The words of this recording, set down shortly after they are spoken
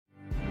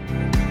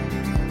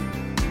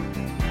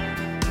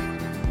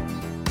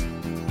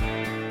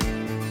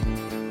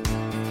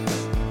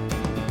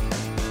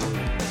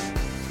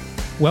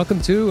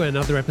Welcome to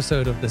another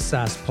episode of the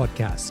SaaS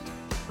podcast.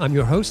 I'm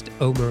your host,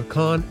 Omar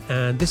Khan,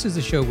 and this is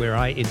the show where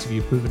I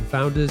interview proven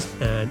founders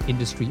and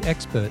industry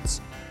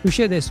experts who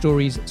share their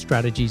stories,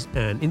 strategies,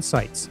 and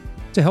insights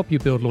to help you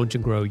build, launch,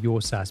 and grow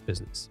your SaaS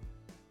business.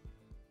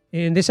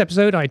 In this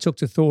episode, I talked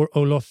to Thor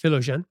Olof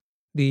Philogène,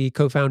 the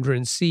co-founder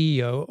and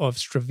CEO of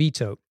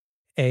Stravito,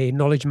 a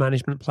knowledge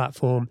management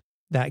platform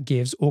that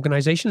gives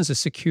organizations a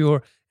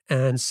secure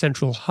and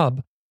central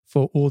hub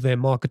for all their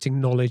marketing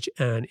knowledge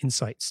and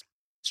insights.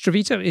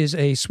 Stravito is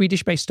a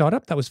Swedish-based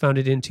startup that was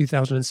founded in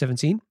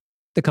 2017.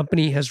 The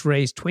company has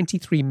raised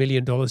 $23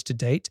 million to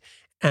date,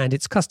 and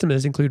its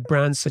customers include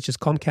brands such as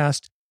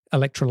Comcast,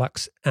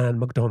 Electrolux, and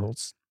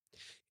McDonald's.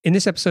 In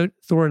this episode,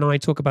 Thor and I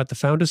talk about the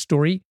founder's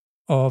story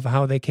of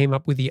how they came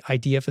up with the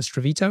idea for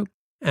Stravito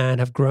and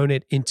have grown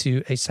it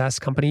into a SaaS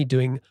company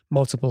doing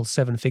multiple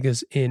seven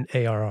figures in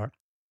ARR.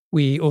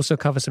 We also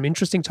cover some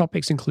interesting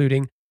topics,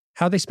 including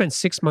how they spent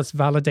 6 months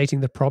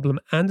validating the problem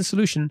and the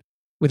solution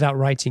without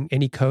writing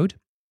any code,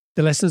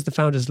 the lessons the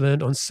founders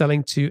learned on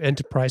selling to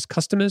enterprise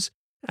customers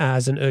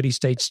as an early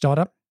stage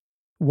startup,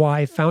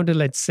 why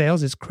founder-led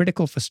sales is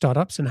critical for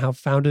startups and how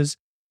founders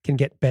can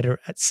get better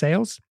at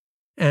sales,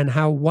 and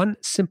how one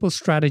simple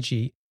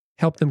strategy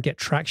helped them get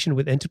traction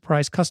with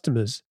enterprise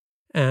customers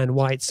and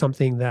why it's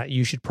something that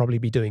you should probably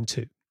be doing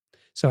too.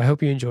 So I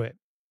hope you enjoy it.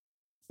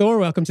 Thor,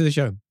 welcome to the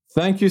show.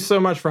 Thank you so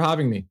much for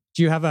having me.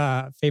 Do you have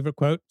a favorite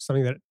quote,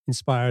 something that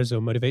inspires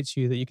or motivates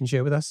you that you can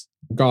share with us?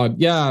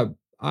 Yeah.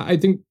 I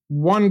think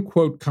one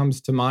quote comes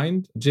to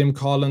mind. Jim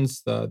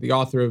Collins, the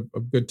author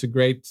of Good to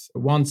Great,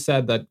 once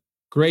said that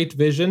great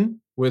vision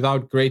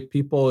without great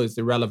people is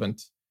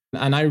irrelevant.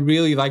 And I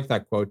really like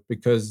that quote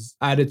because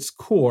at its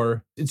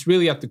core, it's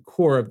really at the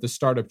core of the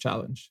startup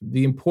challenge,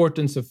 the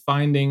importance of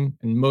finding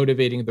and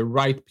motivating the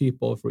right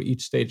people for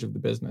each stage of the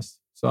business.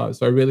 So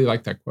I really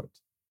like that quote.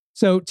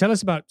 So tell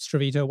us about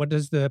Stravito. What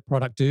does the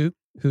product do?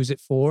 Who's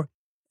it for?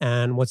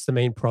 And what's the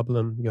main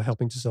problem you're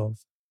helping to solve?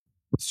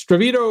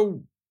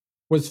 Stravito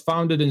was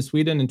founded in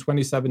Sweden in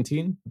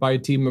 2017 by a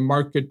team of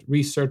market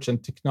research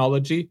and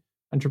technology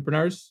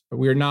entrepreneurs.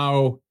 We are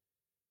now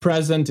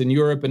present in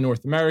Europe and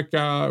North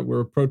America.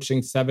 We're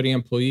approaching 70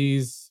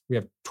 employees. We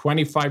have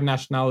 25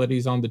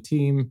 nationalities on the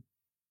team.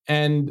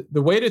 And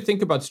the way to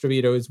think about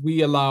Stravito is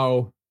we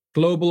allow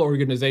global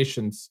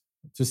organizations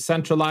to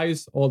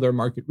centralize all their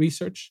market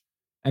research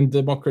and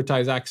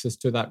democratize access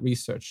to that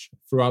research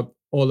throughout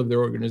all of their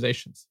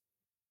organizations.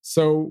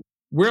 So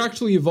we're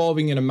actually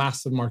evolving in a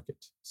massive market.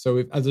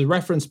 So as a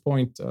reference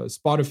point,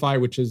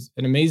 Spotify, which is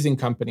an amazing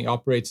company,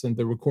 operates in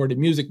the recorded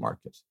music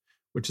market,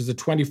 which is a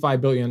 $25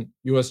 billion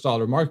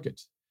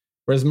market.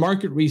 Whereas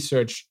market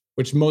research,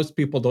 which most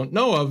people don't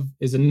know of,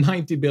 is a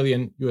 $90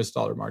 billion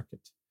market.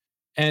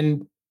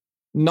 And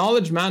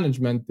knowledge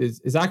management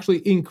is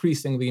actually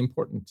increasingly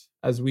important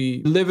as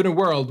we live in a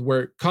world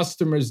where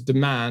customers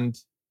demand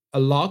a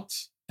lot,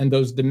 and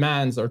those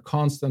demands are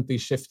constantly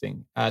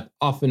shifting at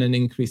often an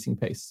increasing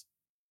pace.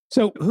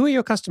 So who are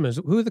your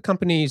customers? Who are the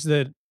companies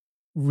that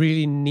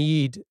really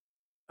need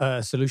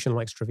a solution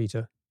like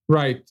Stravito?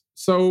 Right.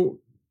 So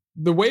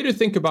the way to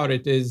think about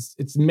it is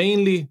it's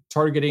mainly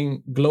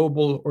targeting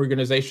global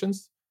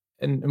organizations.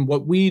 And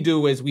what we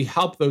do is we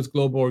help those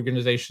global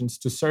organizations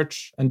to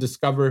search and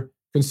discover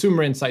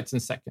consumer insights in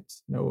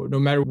seconds, no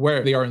matter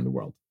where they are in the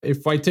world.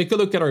 If I take a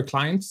look at our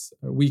clients,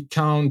 we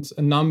count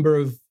a number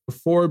of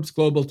Forbes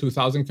Global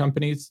 2000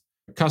 companies.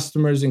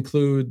 Customers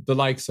include the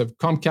likes of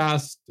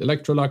Comcast,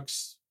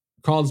 Electrolux,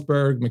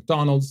 Carlsberg,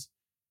 McDonald's.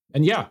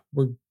 And yeah,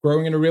 we're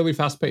growing at a really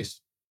fast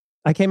pace.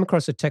 I came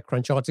across a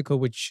TechCrunch article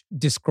which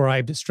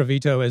described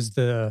Stravito as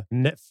the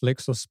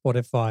Netflix or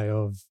Spotify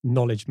of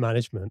knowledge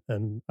management.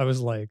 And I was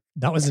like,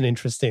 that was an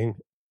interesting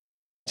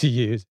to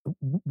use.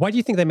 Why do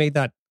you think they made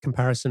that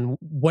comparison?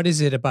 What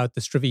is it about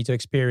the Stravito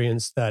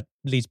experience that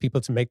leads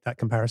people to make that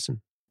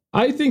comparison?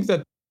 I think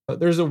that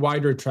there's a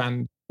wider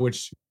trend,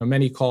 which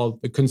many call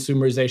the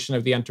consumerization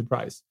of the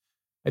enterprise.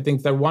 I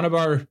think that one of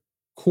our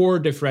core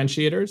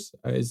differentiators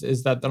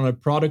is that on a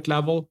product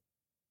level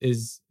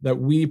is that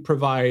we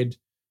provide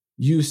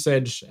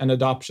usage and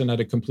adoption at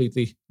a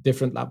completely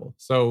different level.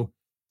 So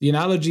the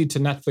analogy to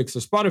Netflix or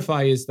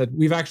Spotify is that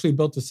we've actually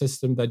built a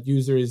system that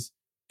users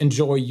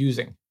enjoy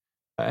using.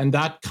 And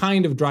that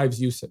kind of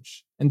drives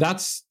usage. And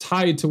that's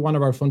tied to one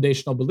of our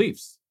foundational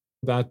beliefs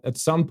that at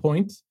some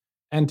point,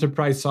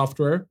 enterprise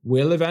software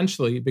will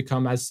eventually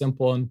become as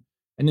simple and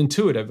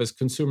intuitive as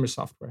consumer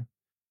software.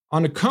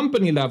 On a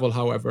company level,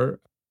 however,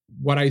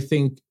 what I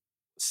think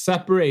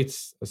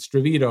separates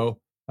Stravito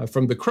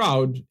from the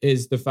crowd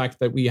is the fact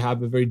that we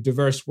have a very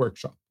diverse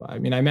workshop. I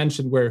mean, I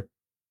mentioned we're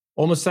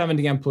almost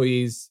 70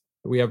 employees.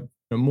 We have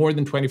more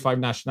than 25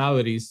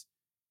 nationalities,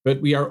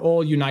 but we are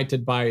all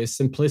united by a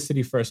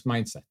simplicity-first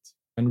mindset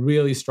and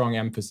really strong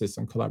emphasis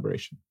on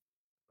collaboration.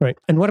 Right.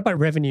 And what about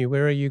revenue?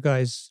 Where are you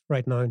guys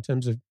right now in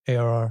terms of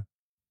ARR?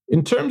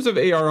 In terms of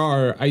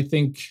ARR, I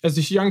think as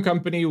a young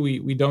company,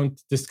 we don't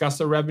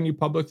discuss our revenue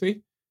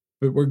publicly,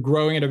 but we're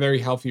growing at a very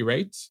healthy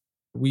rate.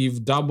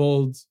 We've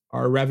doubled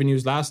our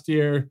revenues last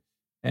year,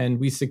 and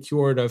we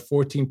secured a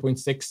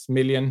 $14.6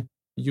 million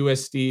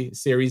USD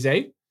Series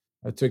A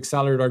to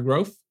accelerate our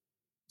growth.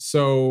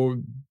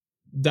 So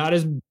that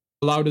has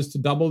allowed us to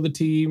double the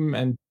team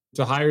and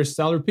to hire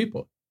stellar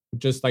people,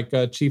 just like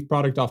a chief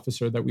product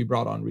officer that we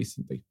brought on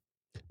recently.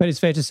 But it's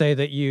fair to say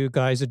that you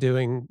guys are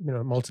doing,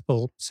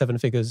 multiple seven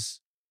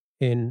figures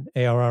in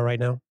ARR right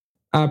now.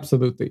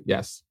 Absolutely,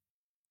 yes.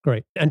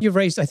 Great. And you've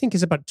raised, I think,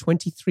 is about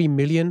 23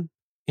 million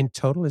in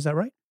total. Is that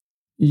right?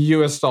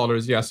 US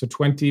dollars, yeah. So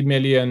 20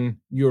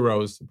 million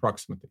euros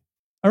approximately.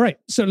 All right.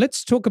 So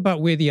let's talk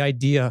about where the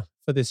idea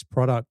for this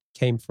product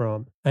came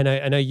from. And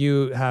I know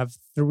you have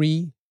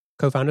 3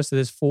 co-founders. So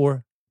there's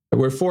 4.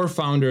 We're 4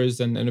 founders,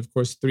 and of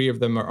course, 3 of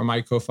them are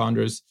my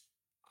co-founders.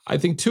 I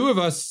think 2 of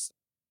us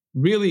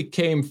really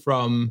came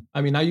from,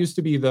 I used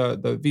to be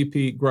the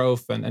VP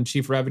growth and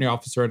chief revenue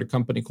officer at a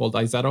company called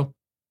iZetto.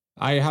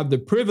 I had the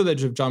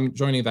privilege of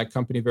joining that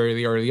company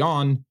very early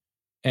on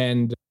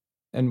and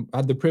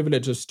had the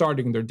privilege of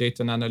starting their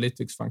data and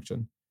analytics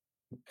function.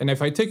 And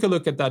if I take a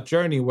look at that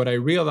journey, what I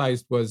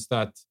realized was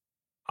that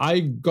I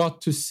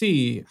got to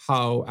see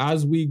how,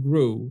 as we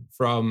grew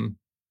from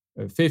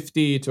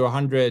 50 to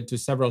 100 to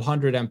several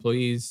hundred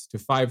employees to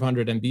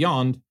 500 and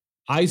beyond,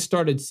 I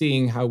started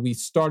seeing how we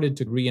started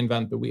to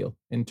reinvent the wheel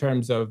in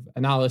terms of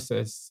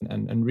analysis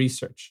and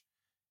research.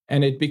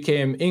 And it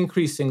became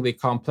increasingly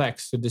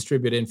complex to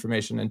distribute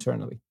information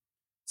internally.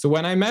 So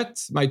when I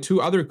met my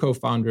 2 other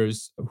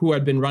co-founders who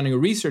had been running a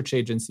research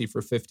agency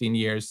for 15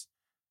 years,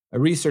 a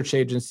research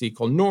agency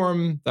called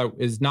Norm that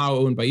is now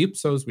owned by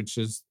Ipsos, which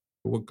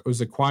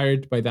was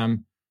acquired by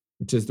them,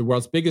 which is the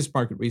world's biggest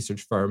market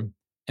research firm.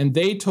 And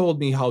they told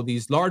me how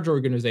these large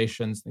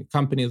organizations,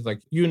 companies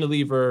like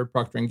Unilever,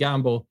 Procter &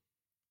 Gamble,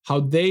 how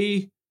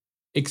they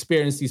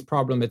experience these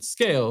problems at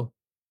scale.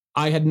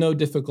 I had no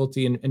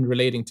difficulty in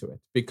relating to it,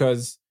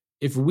 because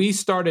if we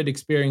started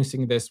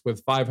experiencing this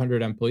with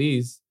 500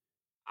 employees,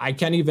 I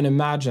can't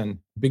even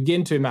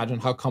begin to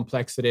imagine how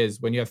complex it is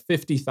when you have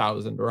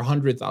 50,000 or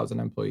 100,000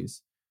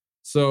 employees.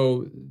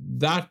 So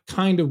that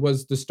kind of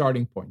was the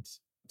starting point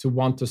to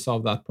want to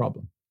solve that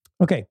problem.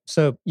 Okay,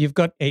 so you've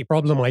got a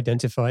problem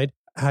identified.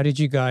 How did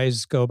you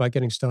guys go about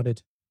getting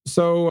started?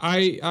 So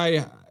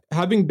I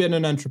having been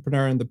an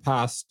entrepreneur in the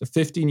past,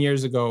 15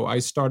 years ago, I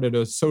started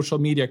a social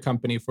media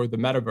company for the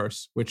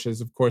metaverse, which is,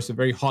 of course, a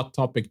very hot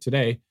topic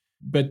today.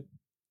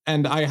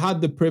 And I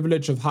had the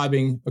privilege of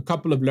having a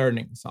couple of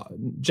learnings.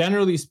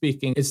 Generally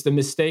speaking, it's the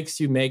mistakes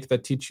you make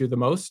that teach you the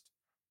most.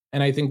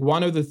 And I think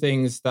one of the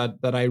things that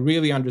I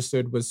really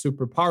understood was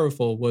super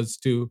powerful was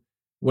to,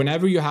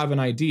 whenever you have an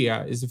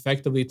idea, is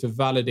effectively to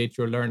validate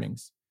your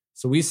learnings.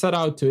 So we set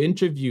out to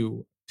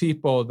interview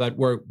people that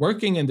were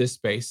working in this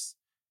space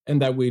and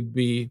that would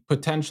be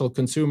potential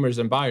consumers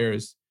and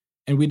buyers.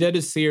 And we did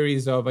a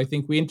series of, I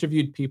think we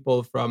interviewed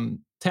people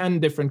from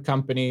 10 different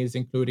companies,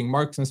 including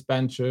Marks and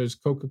Spencer's,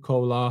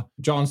 Coca-Cola,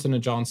 Johnson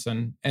 &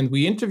 Johnson. And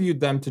we interviewed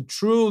them to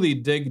truly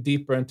dig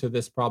deeper into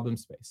this problem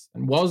space.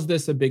 And was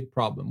this a big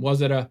problem?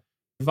 Was it a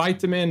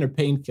vitamin or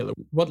painkiller?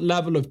 What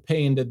level of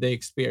pain did they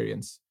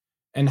experience?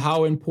 And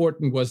how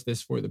important was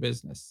this for the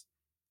business?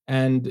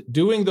 And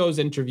doing those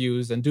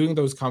interviews and doing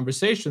those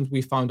conversations,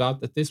 we found out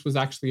that this was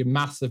actually a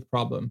massive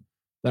problem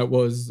that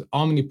was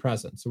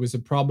omnipresent. So it was a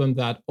problem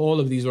that all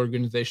of these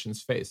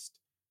organizations faced,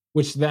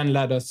 which then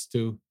led us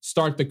to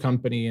start the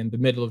company in the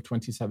middle of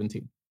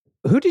 2017.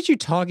 Who did you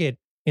target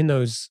in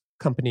those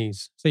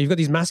companies? So you've got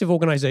these massive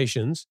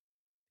organizations.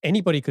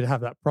 Anybody could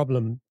have that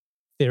problem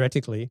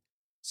theoretically.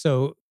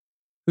 So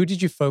who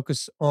did you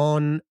focus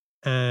on,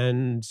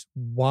 and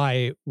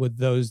why were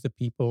those the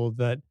people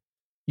that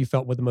you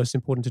felt were the most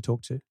important to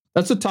talk to?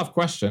 That's a tough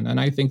question. And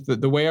I think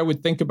that the way I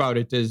would think about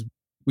it is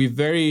we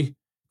very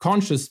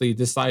consciously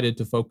decided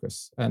to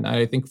focus. And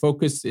I think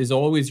focus is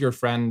always your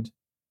friend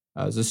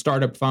as a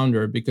startup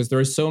founder, because there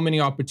are so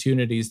many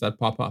opportunities that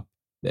pop up.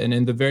 And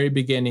in the very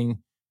beginning,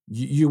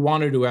 you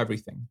want to do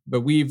everything.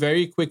 But we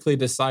very quickly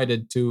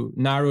decided to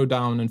narrow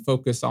down and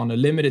focus on a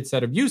limited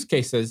set of use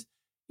cases,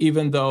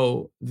 even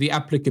though the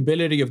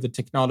applicability of the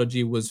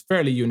technology was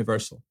fairly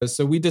universal.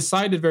 So we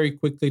decided very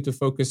quickly to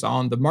focus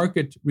on the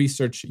market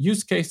research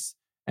use case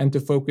and to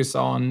focus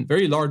on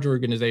very large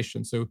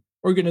organizations. So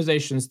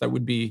organizations that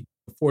would be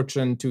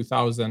Fortune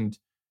 2000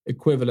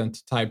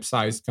 equivalent type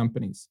size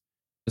companies.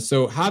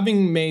 So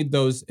having made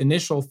those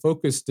initial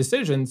focus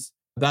decisions,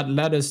 that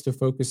led us to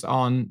focus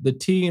on the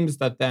teams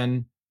that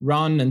then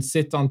run and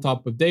sit on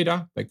top of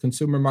data, like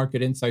consumer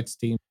market insights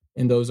team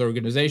in those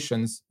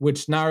organizations,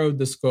 which narrowed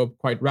the scope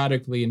quite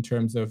radically in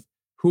terms of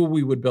who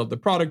we would build the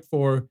product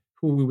for,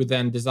 who we would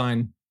then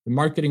design the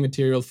marketing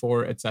material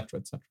for, et cetera,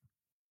 et cetera.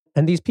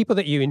 And these people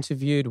that you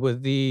interviewed, were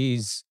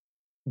these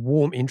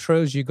warm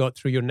intros you got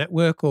through your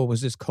network, or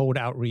was this cold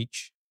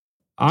outreach?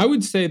 I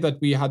would say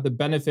that we had the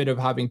benefit of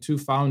having 2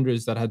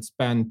 founders that had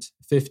spent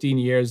 15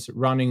 years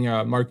running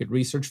a market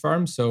research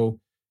firm. So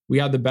we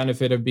had the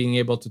benefit of being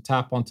able to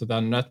tap onto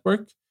that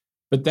network.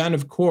 But then,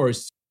 of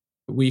course,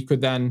 we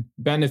could then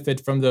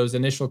benefit from those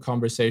initial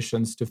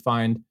conversations to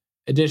find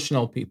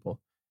additional people.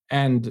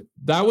 And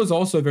that was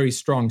also a very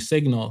strong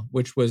signal,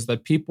 which was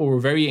that people were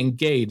very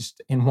engaged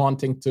in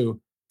wanting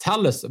to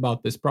tell us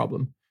about this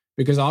problem,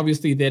 because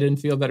obviously they didn't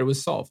feel that it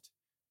was solved.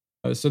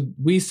 So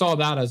we saw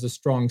that as a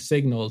strong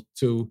signal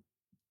to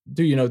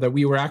that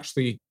we were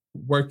actually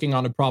working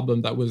on a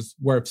problem that was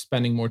worth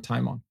spending more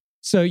time on.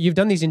 So you've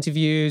done these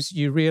interviews,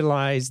 you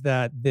realize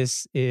that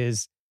this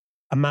is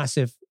a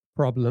massive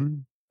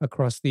problem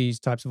across these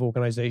types of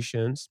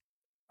organizations.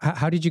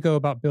 How did you go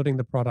about building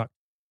the product?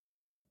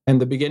 In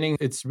the beginning,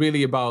 it's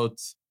really about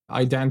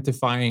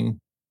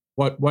identifying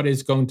what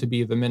is going to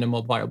be the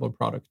minimal viable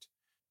product.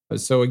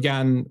 So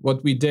again,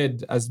 what we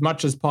did as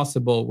much as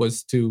possible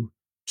was to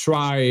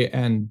try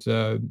and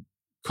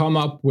come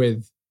up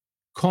with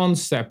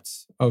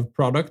concepts of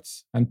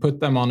products and put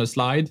them on a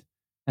slide,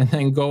 and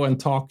then go and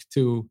talk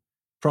to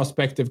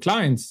prospective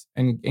clients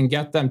and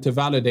get them to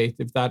validate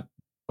if that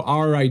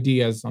our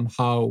ideas on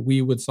how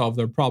we would solve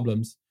their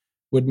problems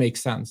would make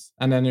sense.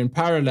 And then in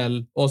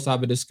parallel, also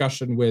have a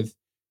discussion with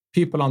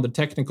people on the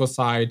technical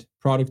side,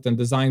 product and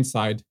design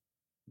side,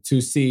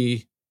 to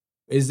see,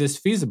 is this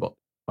feasible?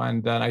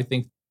 And I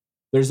think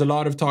there's a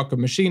lot of talk of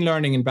machine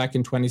learning. And back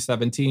in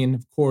 2017,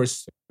 of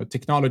course,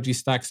 technology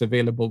stacks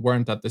available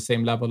weren't at the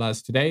same level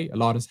as today. A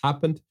lot has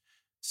happened.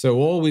 So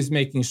always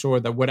making sure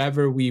that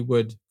whatever we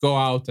would go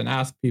out and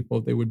ask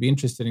people they would be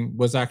interested in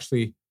was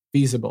actually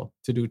feasible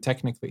to do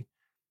technically.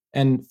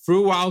 And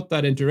throughout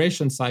that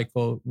iteration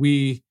cycle,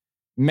 we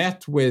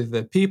met with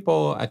the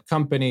people at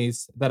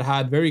companies that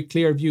had very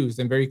clear views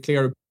and very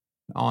clear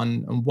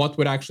on what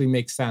would actually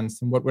make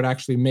sense and what would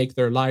actually make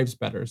their lives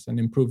better and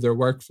improve their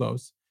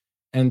workflows.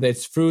 And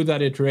it's through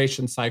that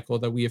iteration cycle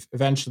that we have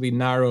eventually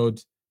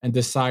narrowed and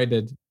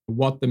decided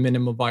what the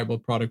minimum viable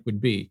product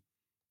would be.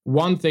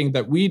 One thing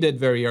that we did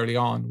very early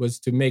on was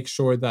to make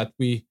sure that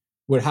we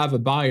would have a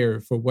buyer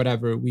for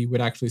whatever we would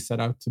actually set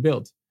out to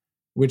build,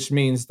 which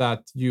means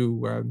that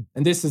and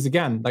this is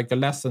again like a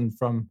lesson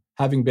from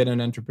having been an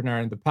entrepreneur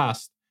in the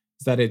past,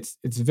 is that it's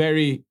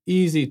very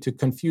easy to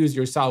confuse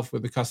yourself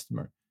with the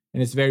customer.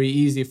 And it's very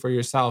easy for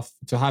yourself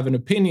to have an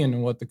opinion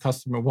on what the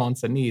customer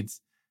wants and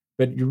needs.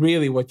 But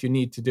really what you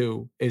need to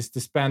do is to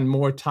spend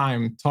more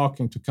time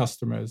talking to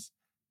customers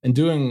and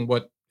doing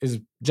what is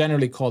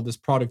generally called as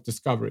product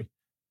discovery.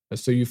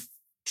 So you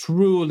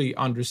truly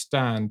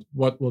understand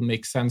what will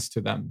make sense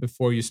to them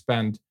before you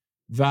spend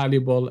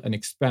valuable and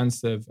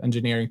expensive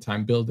engineering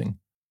time building.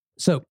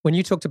 So when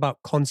you talked about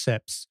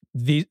concepts,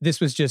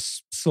 this was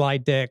just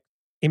slide deck,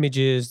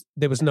 images.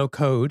 There was no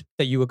code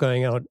that you were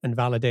going out and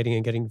validating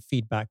and getting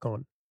feedback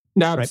on.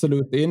 No,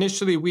 absolutely. Right?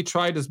 Initially, we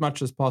tried as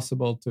much as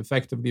possible to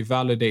effectively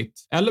validate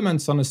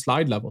elements on a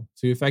slide level.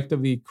 So you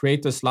effectively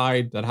create a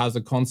slide that has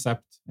a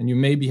concept, and you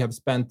maybe have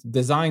spent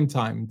design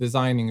time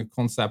designing a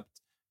concept,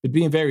 but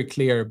being very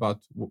clear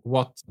about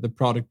what the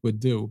product would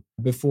do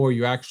before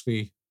you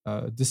actually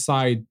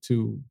decide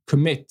to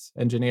commit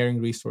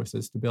engineering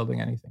resources to building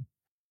anything.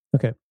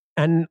 Okay.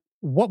 And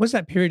what was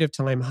that period of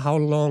time? How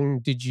long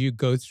did you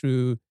go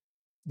through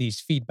these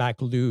feedback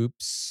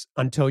loops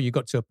until you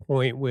got to a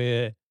point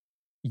where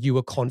you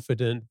were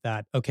confident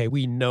that, okay,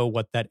 we know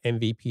what that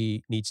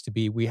MVP needs to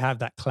be. We have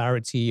that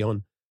clarity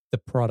on the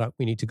product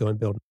we need to go and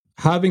build.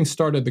 Having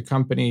started the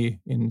company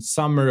in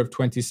summer of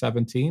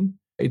 2017,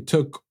 it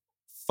took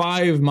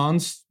 5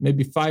 months,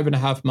 maybe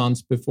 5.5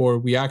 months before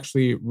we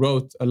actually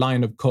wrote a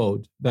line of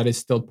code that is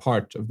still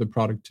part of the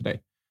product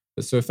today.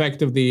 So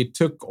effectively, it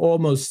took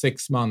almost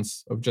 6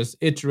 months of just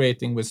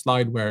iterating with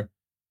slideware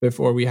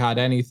before we had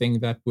anything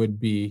that would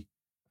be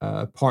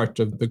part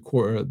of the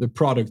core, the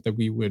product that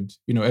we would,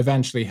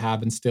 eventually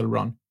have and still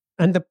run.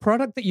 And the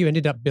product that you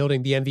ended up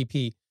building, the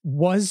MVP,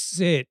 was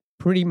it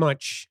pretty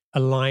much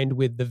aligned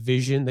with the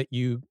vision that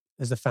you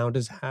as the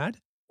founders had?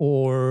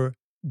 Or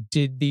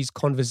did these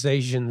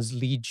conversations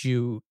lead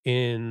you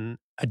in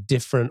a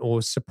different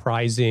or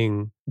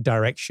surprising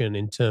direction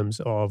in terms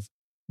of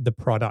the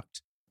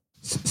product?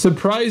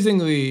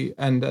 Surprisingly,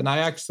 and I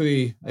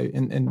actually,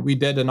 and we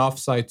did an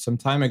offsite some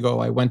time ago,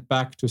 I went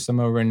back to some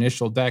of our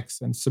initial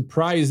decks, and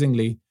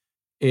surprisingly,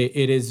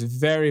 it is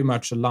very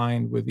much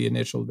aligned with the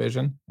initial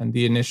vision and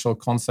the initial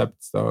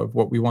concepts of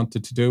what we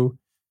wanted to do.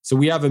 So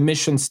we have a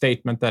mission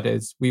statement that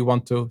is, we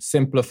want to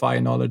simplify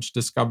knowledge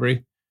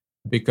discovery,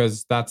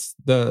 because that's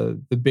the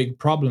big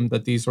problem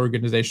that these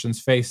organizations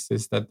face,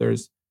 is that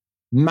there's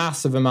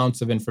massive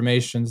amounts of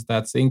information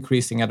that's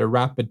increasing at a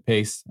rapid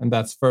pace, and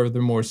that's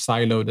furthermore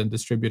siloed and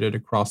distributed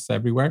across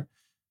everywhere.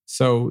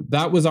 So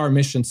that was our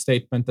mission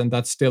statement, and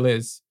that still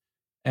is.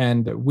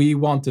 And we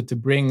wanted to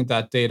bring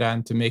that data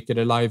and to make it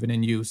alive and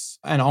in use.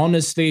 And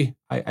honestly,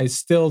 I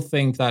still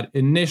think that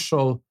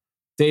initial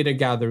data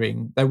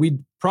gathering, that we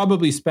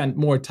probably spent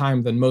more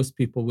time than most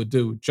people would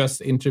do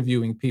just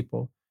interviewing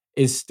people,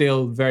 is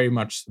still very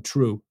much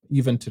true,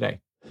 even today.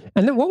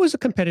 And then what was the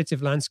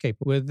competitive landscape?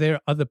 Were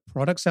there other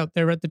products out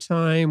there at the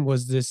time?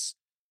 Was this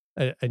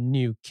a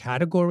new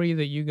category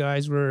that you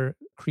guys were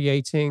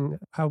creating?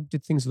 How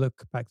did things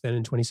look back then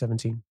in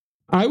 2017?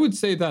 I would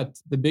say that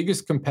the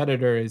biggest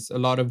competitor is a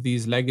lot of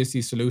these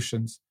legacy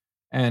solutions.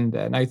 And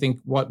I think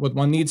what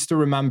one needs to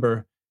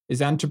remember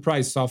is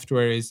enterprise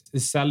software is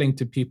selling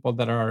to people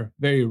that are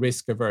very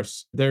risk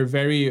averse. They're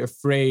very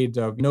afraid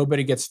of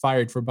nobody gets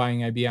fired for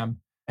buying IBM.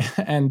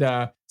 And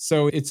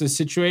so it's a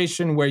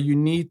situation where you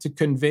need to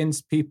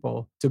convince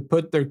people to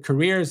put their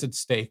careers at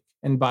stake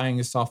in buying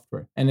a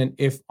software. And then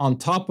if on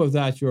top of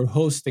that, you're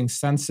hosting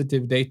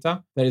sensitive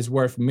data that is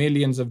worth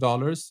millions of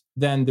dollars,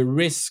 then the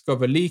risk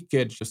of a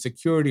leakage, of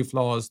security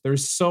flaws,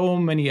 there's so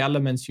many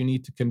elements you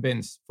need to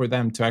convince for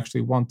them to actually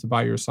want to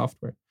buy your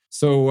software.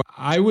 So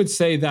I would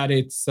say that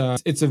it's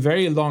a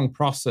very long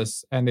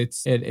process, and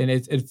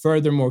it's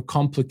furthermore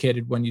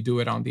complicated when you do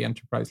it on the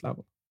enterprise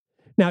level.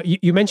 Now,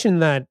 you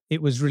mentioned that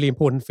it was really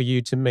important for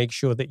you to make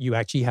sure that you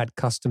actually had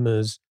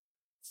customers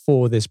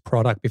for this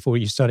product before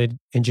you started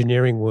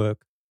engineering work.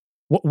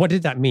 What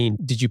did that mean?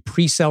 Did you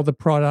pre-sell the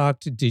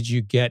product? Did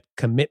you get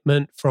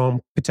commitment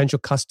from potential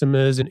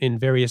customers in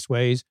various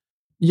ways?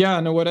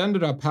 Yeah, no, what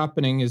ended up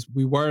happening is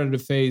we were at a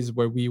phase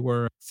where we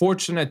were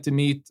fortunate to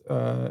meet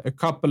a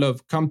couple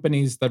of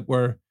companies that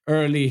were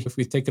early. If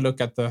we take a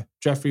look at the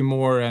Jeffrey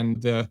Moore and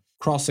the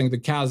Crossing the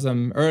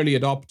Chasm early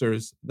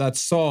adopters that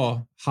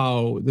saw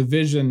how the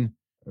vision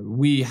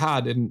we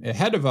had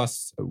ahead of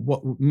us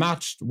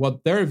matched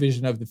what their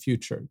vision of the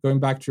future. Going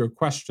back to your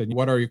question,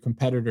 what are your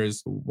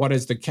competitors?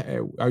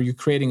 Are you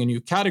creating a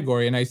new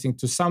category? And I think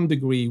to some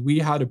degree, we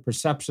had a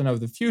perception of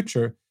the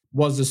future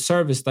was a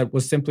service that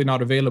was simply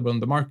not available in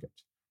the market.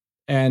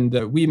 And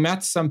we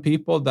met some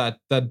people that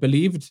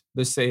believed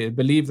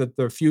that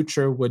their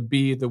future would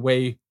be the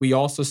way we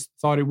also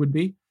thought it would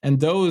be. And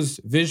those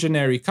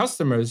visionary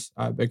customers,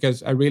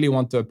 because I really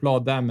want to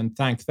applaud them and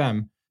thank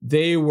them,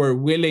 they were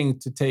willing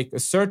to take a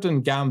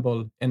certain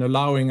gamble in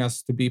allowing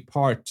us to be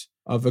part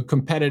of a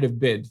competitive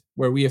bid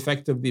where we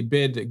effectively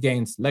bid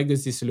against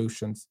legacy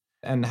solutions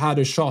and had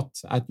a shot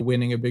at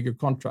winning a bigger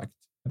contract.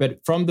 But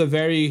from the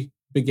very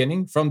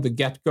beginning, from the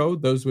get-go,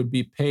 those would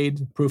be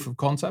paid proof of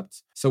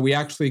concepts. So we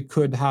actually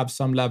could have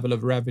some level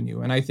of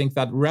revenue. And I think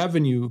that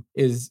revenue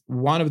is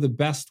one of the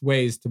best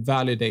ways to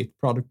validate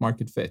product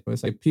market fit.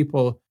 It's like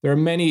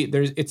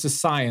it's a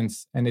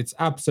science, and it's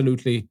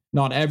absolutely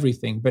not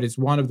everything, but it's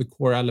one of the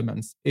core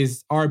elements.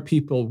 Are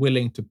people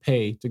willing to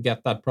pay to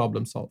get that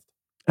problem solved?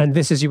 And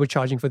this is you were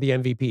charging for the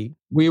MVP?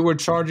 We were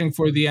charging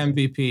for the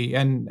MVP.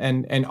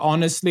 And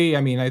honestly,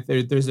 I mean,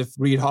 there's a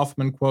Reid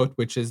Hoffman quote,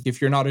 which is, if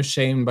you're not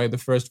ashamed by the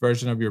first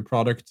version of your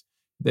product,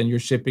 then you're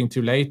shipping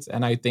too late.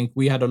 And I think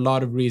we had a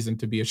lot of reason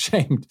to be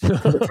ashamed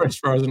of the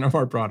first version of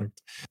our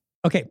product.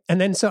 Okay.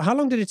 And then, so how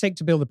long did it take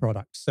to build the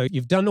product? So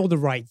you've done all the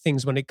right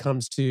things when it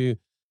comes to,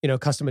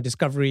 customer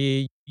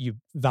discovery. You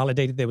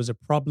validated there was a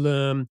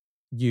problem.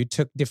 You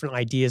took different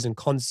ideas and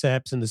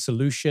concepts and the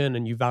solution,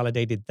 and you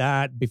validated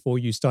that before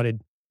you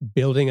started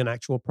building an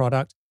actual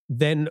product.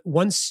 Then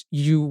once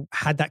you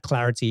had that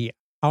clarity,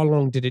 how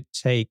long did it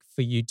take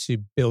for you to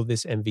build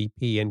this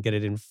MVP and get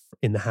it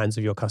in the hands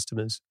of your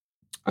customers?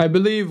 I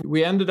believe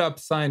we ended up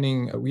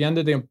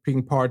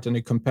being part in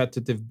a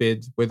competitive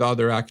bid with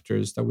other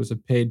actors that was a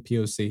paid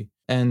POC.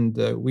 And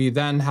we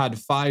then had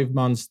 5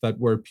 months that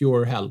were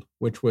pure hell,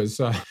 which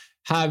was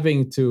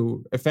having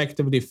to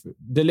effectively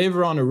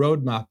deliver on a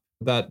roadmap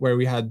where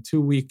we had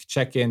 2-week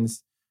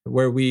check-ins,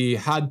 where we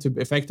had to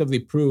effectively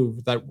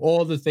prove that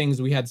all the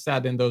things we had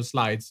said in those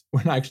slides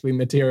would actually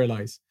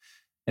materialize.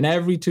 And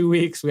every 2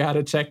 weeks, we had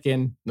a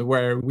check-in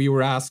where we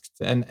were asked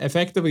and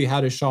effectively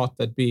had a shot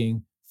at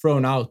being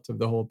thrown out of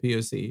the whole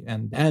POC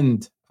and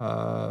end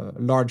a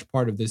large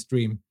part of this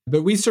dream.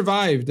 But we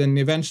survived and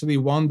eventually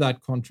won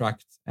that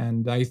contract.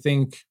 And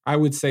I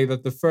would say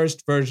that the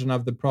first version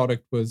of the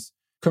product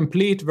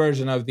complete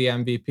version of the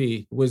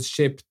MVP was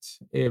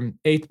shipped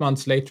 8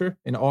 months later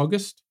in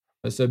August.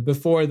 So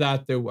before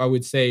that, I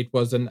would say it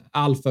was an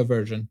alpha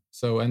version.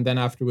 And then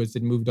afterwards,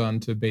 it moved on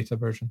to beta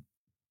version.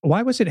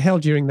 Why was it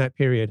held during that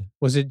period?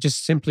 Was it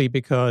just simply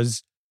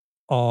because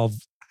of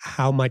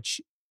how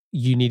much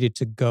you needed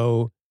to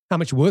go, how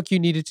much work you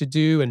needed to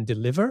do and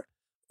deliver?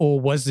 Or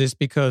was this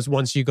because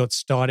once you got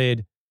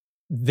started,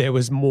 there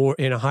was more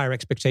higher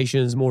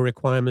expectations, more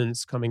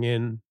requirements coming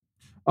in?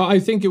 I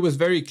think it was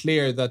very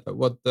clear that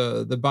what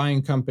the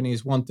buying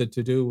companies wanted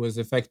to do was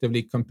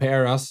effectively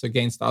compare us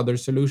against other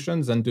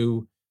solutions and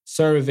do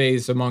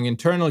surveys among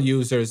internal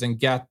users and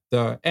get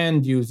the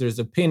end user's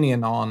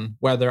opinion on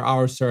whether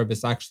our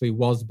service actually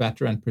was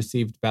better and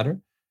perceived better.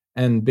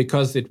 And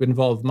because it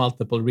involved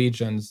multiple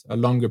regions, a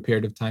longer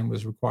period of time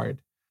was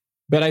required.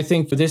 But I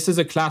think this is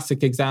a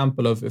classic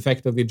example of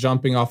effectively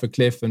jumping off a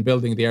cliff and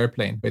building the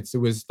airplane. It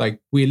was like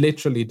we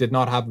literally did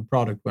not have a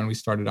product when we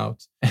started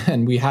out,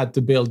 and we had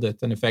to build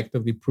it and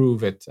effectively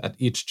prove it at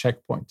each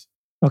checkpoint.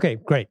 Okay,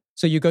 great.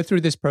 So you go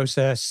through this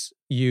process,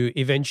 you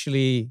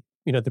eventually,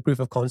 the proof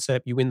of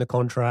concept, you win the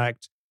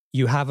contract,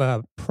 you have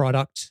a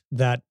product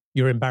that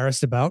you're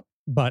embarrassed about,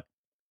 but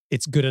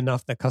it's good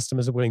enough that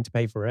customers are willing to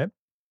pay for it.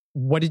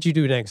 What did you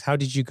do next? How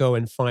did you go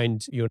and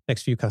find your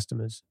next few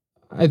customers?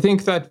 I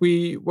think that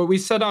what we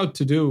set out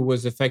to do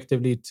was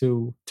effectively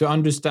to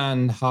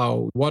understand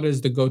what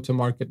is the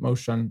go-to-market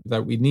motion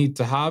that we need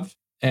to have,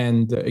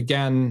 And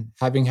again,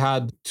 having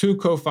had two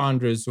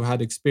co-founders who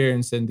had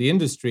experience in the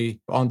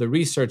industry on the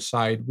research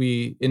side,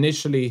 we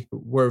initially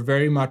were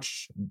very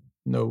much,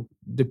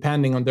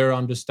 depending on their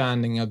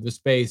understanding of the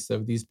space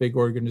of these big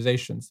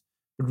organizations.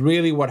 But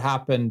really what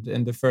happened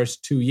in the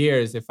first 2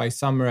 years, if I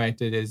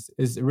summarize it,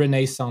 is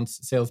Renaissance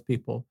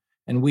salespeople.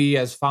 And we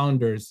as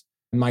founders,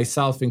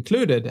 myself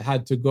included,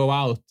 had to go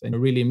out and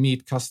really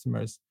meet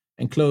customers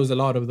and close a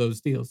lot of those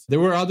deals. There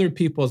were other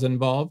peoples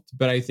involved,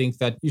 but I think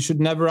that you should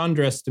never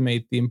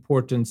underestimate the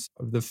importance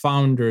of the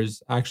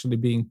founders actually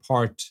being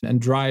part and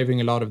driving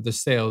a lot of the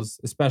sales,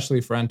 especially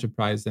for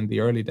enterprise in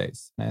the early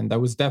days. And that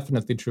was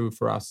definitely true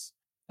for us.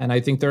 And I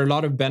think there are a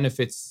lot of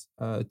benefits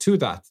to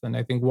that. And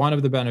I think one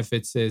of the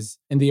benefits is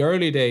in the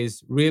early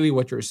days, really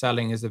what you're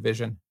selling is a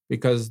vision,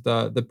 because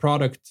the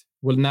product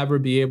will never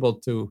be able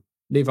to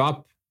live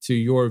up to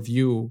your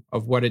view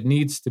of what it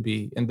needs to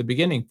be in the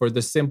beginning, for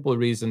the simple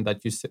reason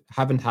that you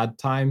haven't had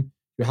time,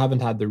 you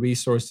haven't had the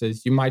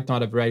resources, you might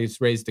not have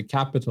raised the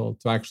capital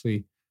to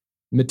actually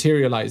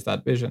materialize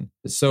that vision.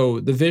 So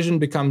the vision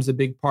becomes a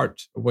big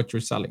part of what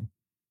you're selling.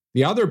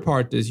 The other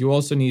part is you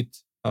also need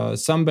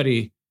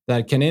somebody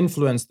that can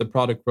influence the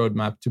product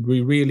roadmap to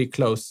be really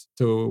close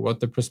to what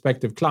the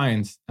prospective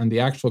clients and the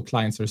actual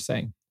clients are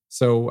saying.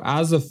 So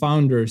as a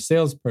founder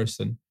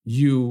salesperson,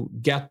 you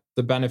get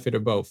the benefit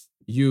of both.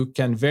 You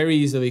can very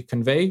easily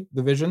convey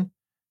the vision,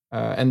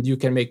 and you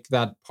can make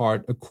that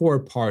part a core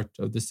part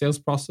of the sales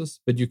process.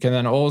 But you can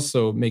then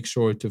also make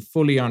sure to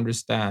fully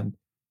understand,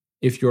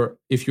 if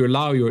you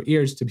allow your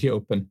ears to be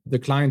open, the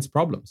client's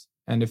problems,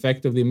 and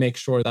effectively make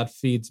sure that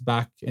feeds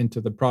back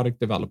into the product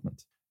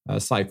development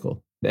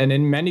cycle. And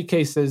in many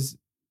cases,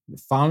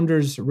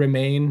 founders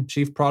remain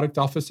chief product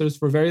officers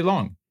for very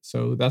long.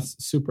 So that's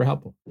super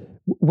helpful.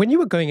 When you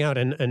were going out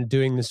and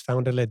doing this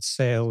founder-led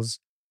sales,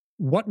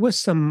 what were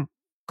some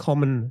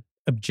common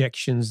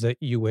objections that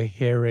you were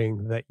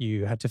hearing that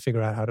you had to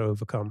figure out how to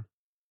overcome?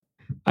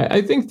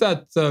 I think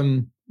that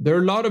there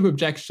are a lot of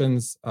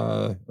objections.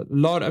 I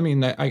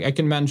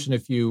can mention a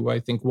few. I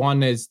think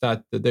one is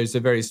that there's a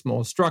very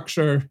small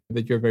structure,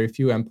 that you're very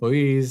few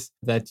employees,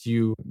 that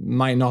you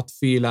might not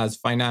feel as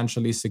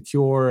financially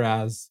secure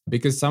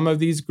because some of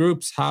these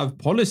groups have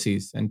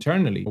policies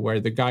internally where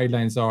the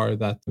guidelines are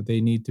that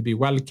they need to be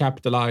well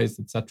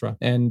capitalized, etc.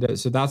 And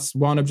so that's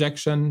one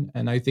objection.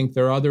 And I think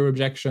there are other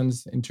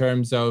objections in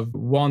terms of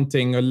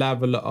wanting a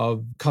level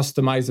of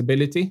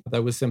customizability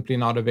that was simply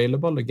not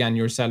available. Again,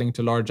 you're selling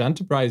to large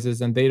enterprises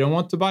and they don't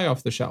want to buy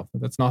off the shelf.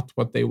 That's not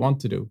what they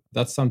want to do.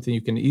 That's something you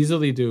can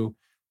easily do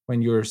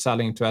when you're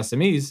selling to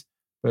SMEs,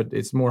 but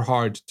it's more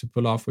hard to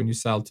pull off when you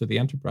sell to the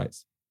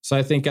enterprise. So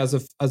I think as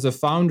a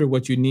founder,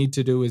 what you need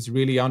to do is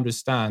really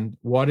understand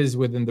what is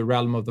within the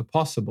realm of the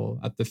possible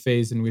at the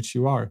phase in which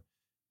you are,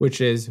 which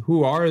is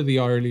who are the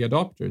early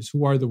adopters,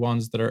 who are the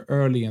ones that are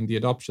early in the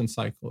adoption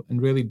cycle, and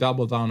really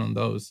double down on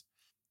those.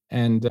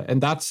 And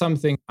that's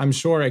something I'm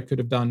sure I could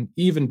have done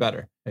even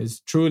better, is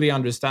truly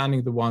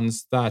understanding the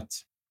ones that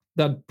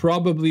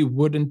probably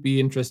wouldn't be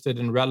interested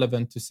and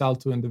relevant to sell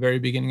to in the very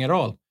beginning at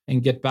all,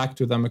 and get back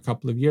to them a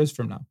couple of years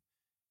from now.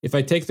 If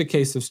I take the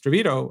case of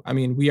Stravito,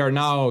 we are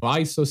now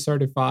ISO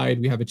certified.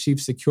 We have a chief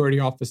security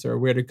officer.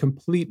 We're at a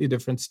completely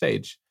different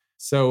stage.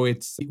 So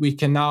we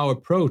can now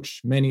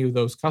approach many of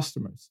those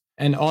customers.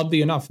 And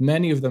oddly enough,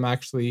 many of them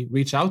actually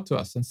reach out to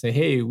us and say,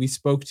 hey, we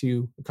spoke to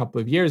you a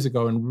couple of years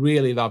ago and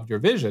really loved your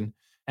vision.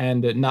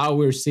 And now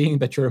we're seeing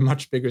that you're a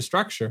much bigger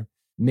structure.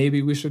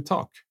 Maybe we should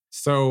talk.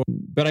 So,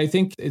 but I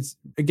think it's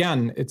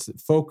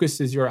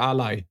focus is your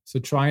ally. So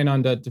try and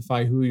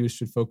identify who you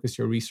should focus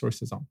your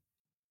resources on.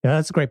 Yeah,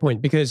 that's a great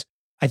point, because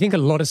I think a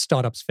lot of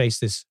startups face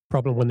this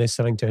problem when they're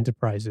selling to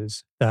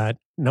enterprises. That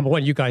number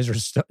one, you guys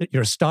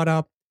you're a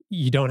startup.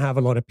 You don't have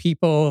a lot of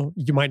people.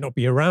 You might not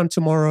be around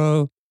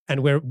tomorrow.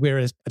 And we're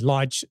a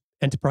large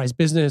enterprise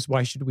business.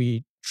 Why should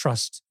we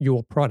trust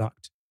your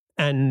product?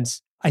 And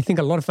I think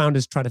a lot of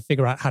founders try to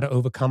figure out how to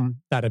overcome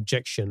that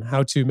objection,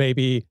 how to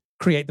maybe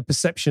create the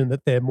perception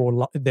that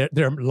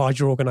they're a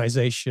larger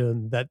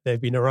organization, that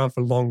they've been around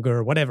for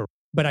longer, whatever.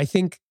 But I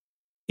think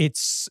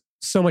it's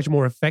so much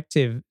more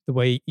effective, the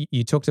way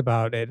you talked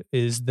about it,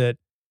 is that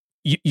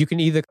you can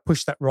either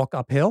push that rock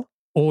uphill,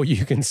 or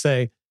you can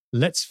say,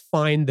 let's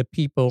find the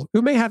people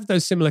who may have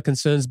those similar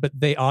concerns, but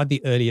they are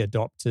the early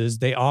adopters.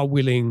 They are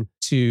willing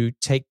to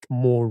take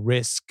more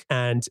risk,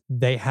 and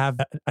they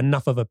have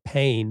enough of a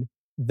pain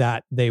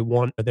that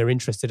they're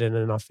interested in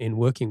enough in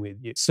working with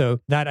you. So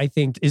that, I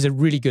think, is a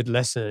really good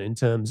lesson in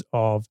terms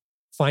of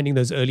finding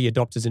those early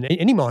adopters in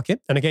any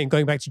market. And again,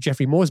 going back to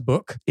Jeffrey Moore's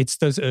book, it's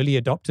those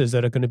early adopters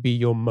that are going to be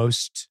your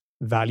most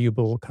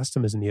valuable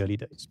customers in the early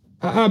days.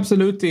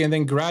 Absolutely. And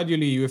then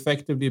gradually you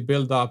effectively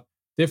build up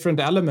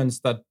different elements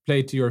that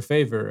play to your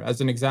favor.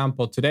 As an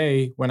example,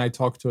 today, when I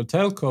talk to a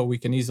telco, we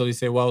can easily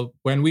say, well,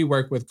 when we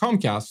work with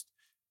Comcast,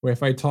 or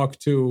if I talk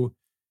to,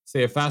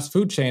 say, a fast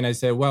food chain, I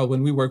say, well,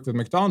 when we work with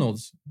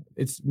McDonald's,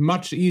 it's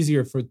much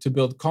easier to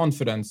build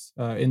confidence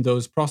in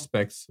those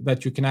prospects,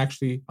 that you can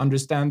actually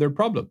understand their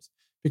problems,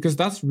 because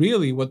that's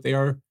really what they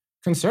are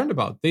concerned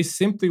about. They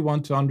simply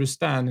want to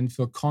understand and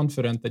feel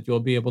confident that you'll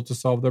be able to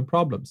solve their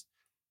problems.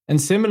 And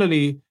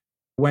similarly,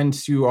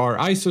 once you are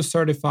ISO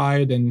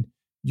certified and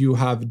you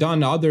have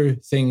done other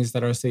things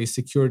that are, say,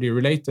 security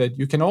related,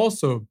 you can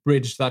also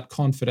bridge that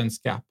confidence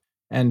gap.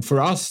 And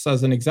for us,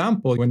 as an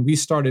example, when we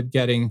started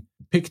getting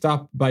picked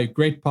up by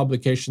great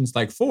publications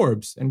like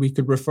Forbes, and we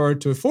could refer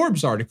to a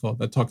Forbes article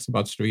that talks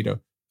about Stravito,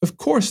 of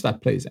course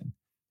that plays in.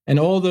 And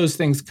all those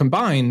things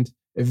combined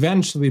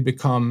eventually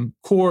become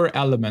core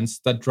elements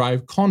that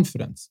drive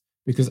confidence,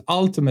 because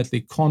ultimately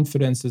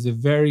confidence is a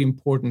very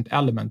important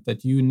element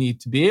that you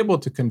need to be able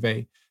to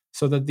convey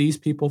so that these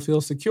people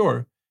feel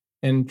secure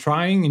in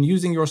trying and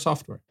using your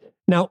software.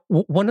 Now,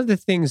 one of the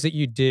things that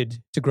you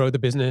did to grow the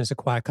business,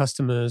 acquire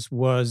customers,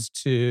 was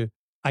to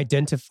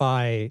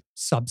identify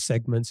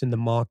subsegments in the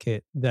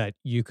market that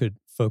you could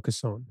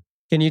focus on.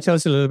 Can you tell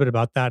us a little bit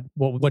about that?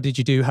 What did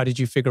you do? How did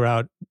you figure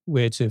out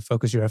where to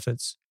focus your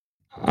efforts?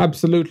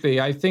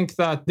 Absolutely. I think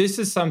that this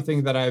is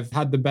something that I've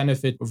had the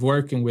benefit of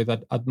working with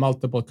at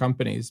multiple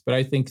companies. But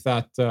I think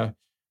that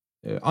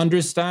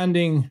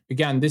understanding,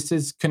 again, this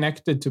is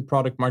connected to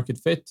product market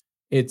fit.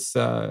 It's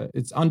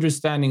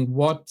understanding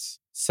what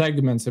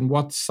segments and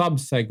what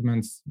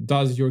subsegments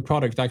does your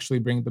product actually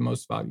bring the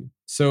most value.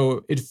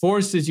 So it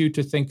forces you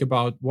to think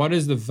about what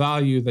is the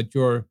value that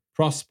your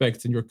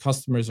prospects and your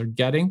customers are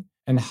getting,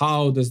 and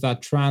how does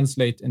that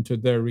translate into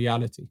their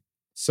reality.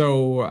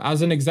 So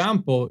as an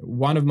example,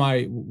 one of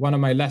my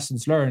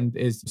lessons learned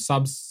is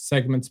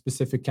sub-segment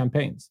specific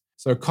campaigns.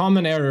 So a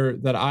common error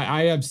that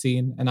I have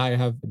seen and I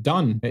have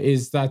done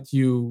is that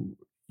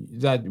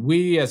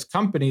we as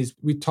companies,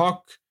 we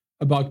talk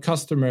about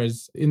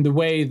customers in the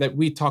way that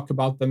we talk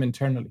about them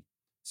internally.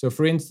 So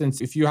for instance,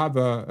 if you have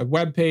a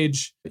web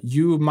page,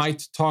 you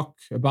might talk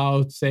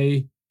about,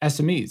 say,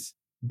 SMEs.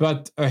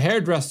 But a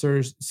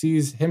hairdresser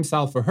sees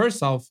himself or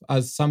herself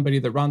as somebody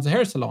that runs a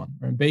hair salon,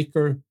 or a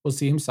baker will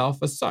see himself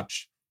as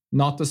such,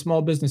 not a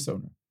small business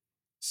owner.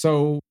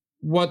 So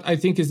what I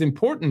think is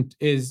important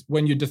is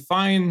when you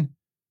define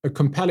a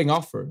compelling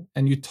offer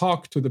and you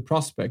talk to the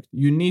prospect,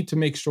 you need to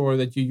make sure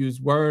that you use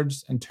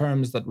words and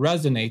terms that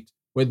resonate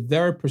with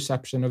their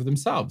perception of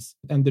themselves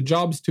and the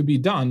jobs to be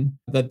done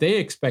that they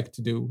expect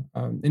to do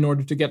in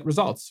order to get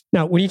results.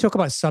 Now, when you talk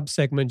about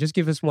subsegment, just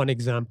give us one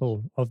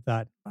example of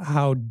that.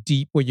 How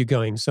deep were you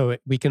going? So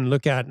we can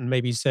look at and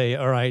maybe say,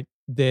 all right,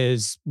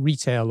 there's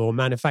retail or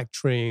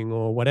manufacturing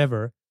or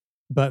whatever.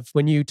 But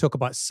when you talk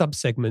about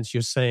subsegments,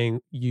 you're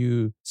saying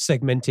you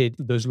segmented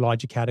those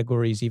larger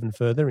categories even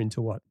further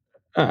into what?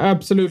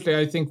 Absolutely.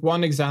 I think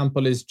one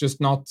example is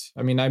just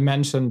I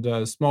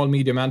mentioned small,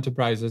 medium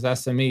enterprises,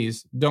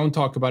 SMEs. Don't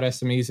talk about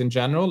SMEs in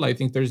general. I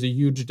think there's a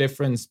huge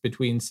difference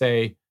between,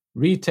 say,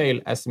 retail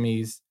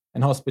SMEs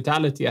and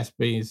hospitality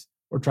SMEs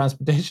or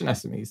transportation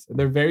SMEs.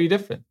 They're very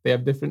different. They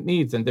have different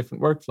needs and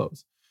different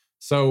workflows.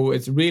 So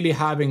it's really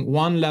having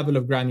one level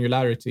of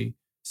granularity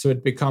so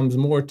it becomes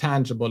more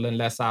tangible and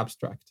less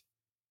abstract.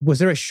 Was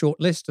there a short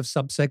list of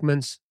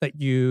subsegments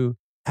that you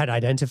had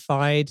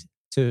identified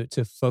to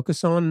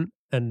focus on?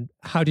 And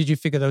how did you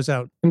figure those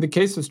out? In the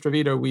case of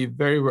Stravito, we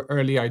very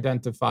early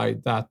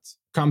identified that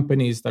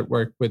companies that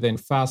work within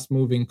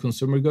fast-moving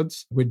consumer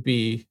goods would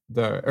be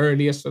the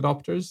earliest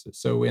adopters.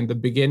 So in the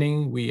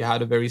beginning, we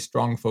had a very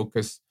strong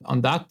focus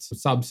on that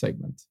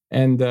subsegment.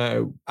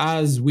 And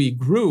as we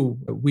grew,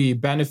 we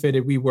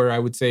benefited. We were, I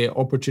would say,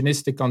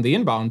 opportunistic on the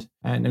inbound,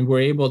 and were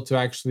able to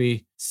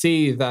actually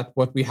see that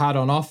what we had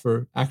on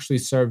offer actually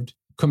served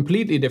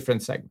completely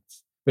different segments.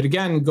 But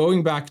again,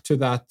 going back to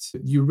that,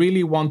 you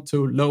really want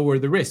to lower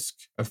the risk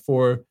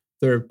for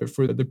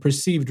the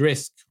perceived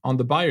risk on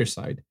the buyer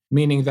side.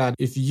 Meaning that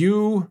if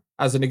you,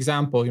 as an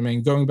example,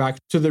 going back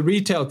to the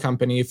retail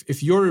company,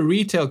 if you're a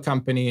retail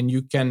company and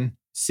you can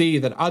see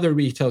that other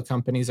retail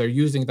companies are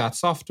using that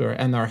software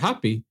and are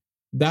happy,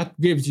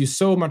 that gives you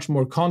so much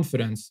more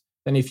confidence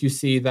than if you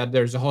see that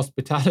there's a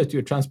hospitality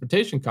or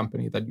transportation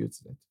company that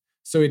uses it.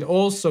 So it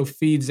also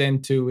feeds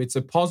into, it's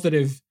a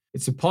positive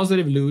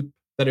loop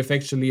that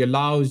effectively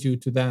allows you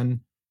to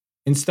then,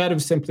 instead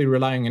of simply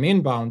relying on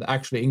inbound,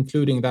 actually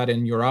including that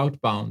in your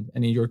outbound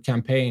and in your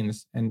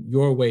campaigns and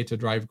your way to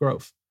drive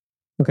growth.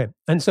 Okay.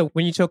 And so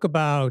when you talk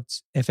about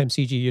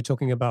FMCG, you're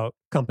talking about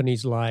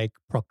companies like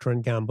Procter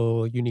 &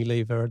 Gamble,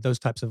 Unilever, those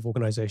types of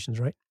organizations,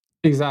 right?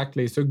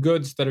 Exactly. So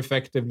goods that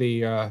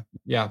effectively,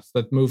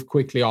 that move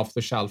quickly off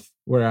the shelf.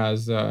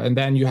 Whereas, and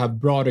then you have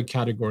broader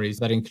categories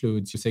that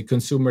includes, say,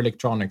 consumer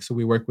electronics. So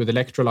we work with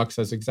Electrolux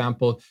as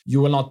example.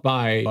 You will not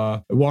buy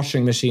a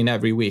washing machine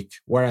every week,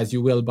 whereas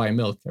you will buy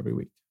milk every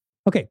week.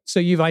 Okay. So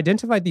you've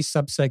identified these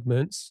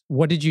subsegments.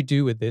 What did you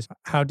do with this?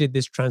 How did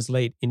this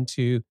translate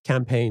into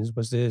campaigns?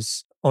 Was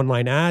this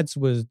online ads?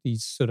 Was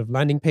these sort of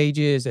landing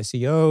pages,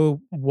 SEO?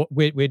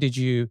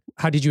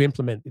 How did you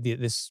implement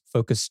this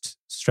focused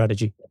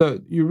strategy? So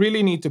you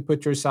really need to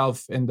put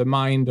yourself in the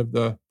mind of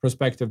the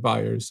prospective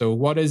buyer. So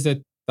what is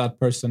it that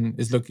person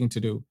is looking to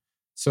do?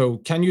 So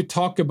can you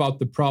talk about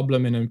the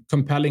problem in a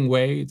compelling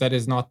way that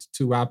is not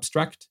too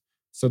abstract?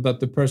 so that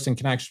the person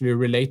can actually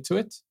relate to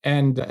it.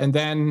 And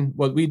then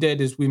what we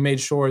did is we made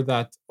sure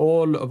that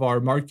all of our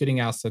marketing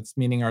assets,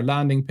 meaning our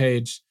landing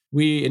page,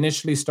 we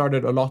initially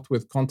started a lot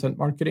with content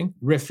marketing,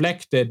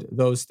 reflected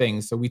those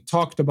things. So we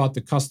talked about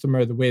the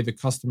customer, the way the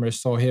customer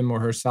saw him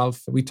or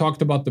herself. We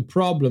talked about the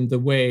problem, the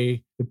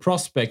way the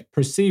prospect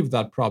perceived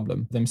that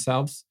problem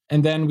themselves.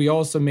 And then we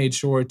also made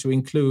sure to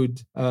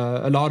include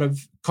a lot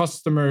of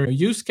customer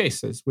use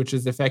cases, which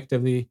is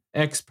effectively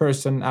X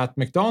person at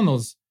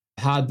McDonald's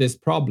had this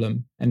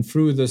problem and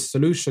through the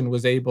solution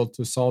was able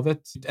to solve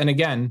it. And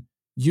again,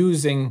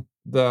 using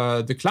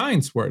the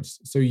client's words.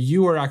 So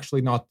you are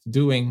actually not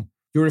doing,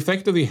 you're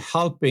effectively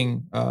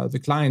helping the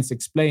clients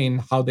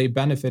explain how they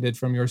benefited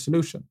from your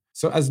solution.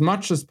 So as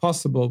much as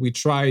possible, we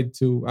tried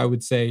to, I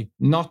would say,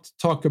 not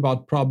talk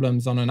about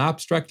problems on an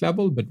abstract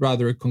level, but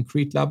rather a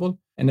concrete level.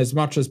 And as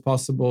much as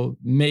possible,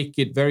 make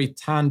it very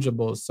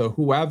tangible. So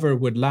whoever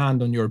would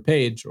land on your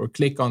page or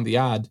click on the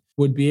ad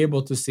would be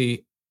able to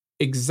see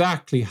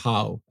exactly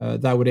how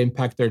that would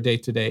impact their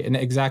day-to-day and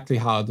exactly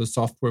how the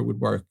software would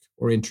work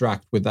or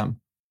interact with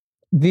them.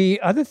 The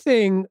other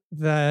thing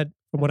that,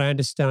 from what I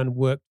understand,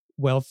 worked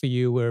well for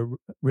you were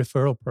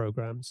referral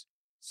programs.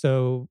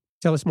 So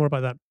tell us more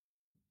about that.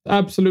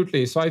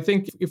 Absolutely. So I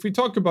think if we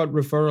talk about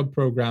referral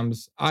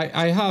programs,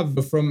 I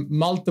have from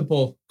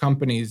multiple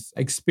companies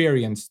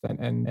experienced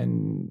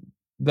and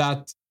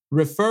that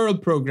referral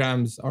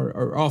programs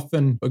are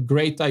often a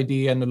great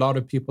idea. And a lot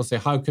of people say,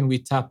 how can we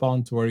tap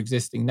onto our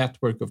existing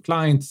network of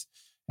clients?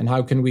 And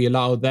how can we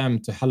allow them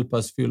to help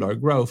us fuel our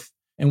growth?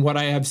 And what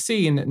I have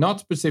seen, not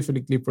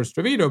specifically for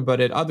Stravito,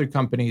 but at other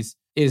companies,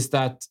 is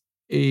that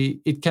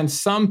it can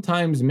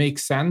sometimes make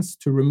sense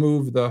to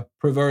remove the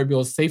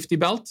proverbial safety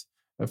belt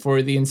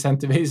for the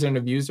incentivization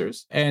of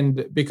users.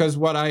 And because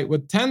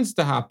what tends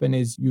to happen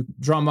is you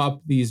drum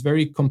up these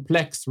very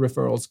complex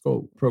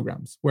referral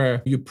programs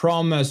where you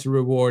promise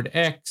reward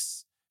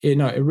X, a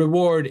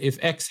reward if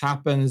X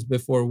happens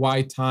before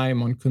Y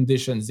time on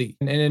condition Z.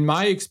 And in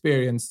my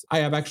experience, I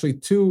have actually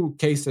two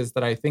cases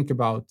that I think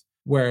about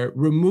where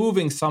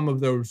removing some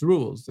of those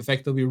rules,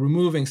 effectively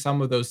removing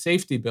some of those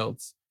safety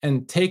belts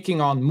and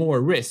taking on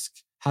more risk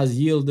has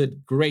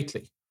yielded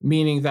greatly.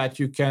 Meaning that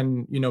you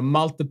can,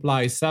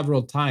 multiply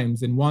several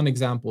times, in one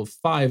example,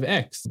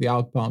 5x the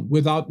outbound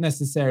without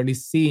necessarily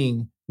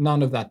seeing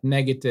none of that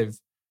negative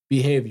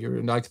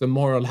behavior, like the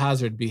moral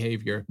hazard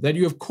behavior that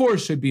you, of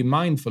course, should be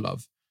mindful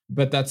of,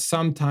 but that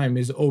sometimes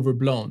is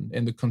overblown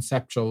in the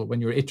conceptual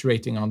when you're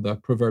iterating on the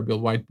proverbial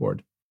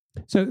whiteboard.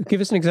 So give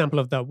us an example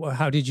of that.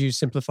 How did you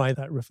simplify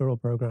that referral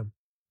program?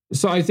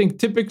 So I think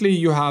typically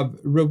you have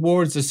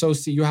rewards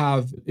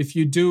associated. If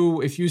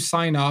you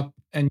sign up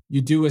and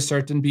you do a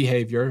certain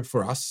behavior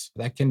for us,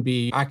 that can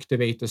be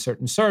activate a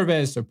certain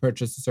service or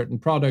purchase a certain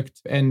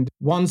product. And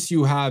once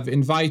you have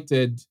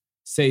invited,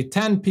 say,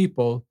 10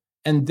 people,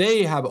 and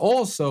they have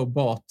also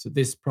bought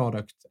this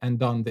product and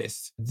done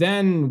this,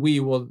 then we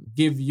will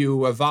give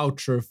you a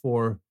voucher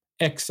for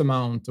X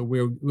amount, or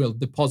we'll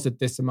deposit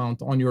this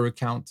amount on your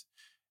account.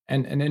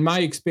 And in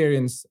my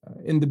experience,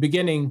 in the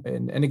beginning,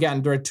 and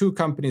again, there are two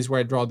companies where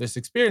I draw this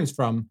experience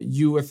from,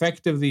 you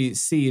effectively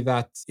see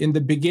that in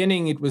the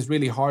beginning, it was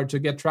really hard to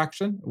get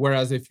traction.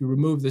 Whereas if you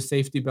remove the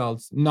safety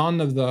belts,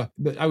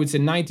 I would say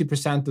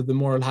 90% of the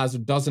moral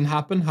hazard doesn't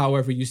happen.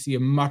 However, you see a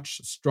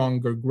much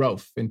stronger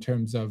growth in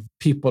terms of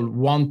people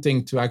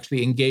wanting to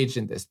actually engage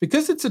in this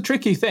because it's a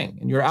tricky thing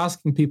and you're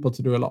asking people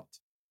to do a lot.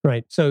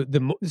 Right. So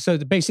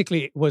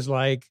basically it was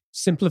like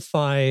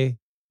simplify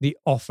the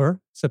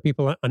offer so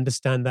people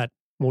understand that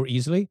more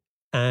easily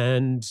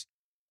and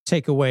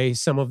take away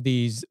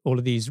all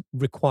of these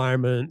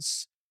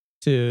requirements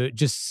to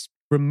just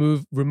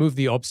remove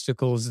the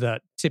obstacles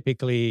that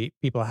typically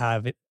people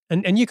have.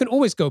 And you can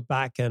always go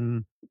back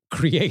and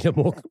create a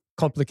more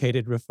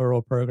complicated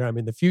referral program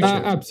in the future.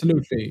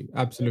 Absolutely.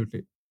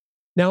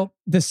 Now,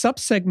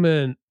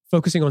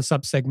 focusing on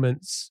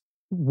subsegments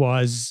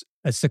was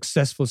a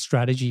successful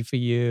strategy for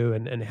you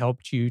and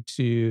helped you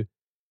to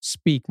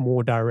speak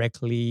more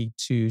directly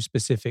to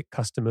specific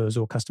customers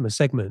or customer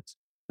segments.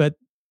 But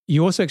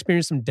you also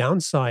experienced some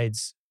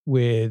downsides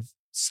with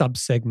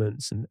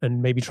subsegments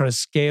and maybe trying to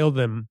scale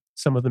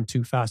some of them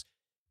too fast.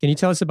 Can you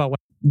tell us about what?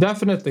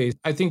 Definitely.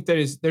 I think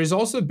there's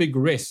also a big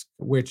risk,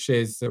 which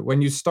is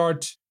when you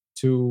start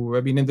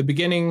in the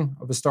beginning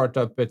of a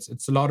startup,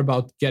 it's a lot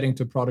about getting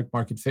to product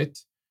market fit.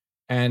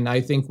 And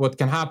I think what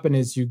can happen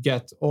is you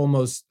get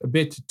almost a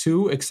bit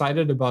too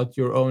excited about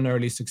your own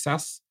early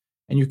success.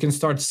 And you can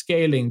start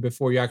scaling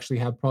before you actually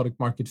have product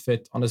market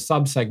fit on a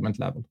sub-segment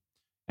level.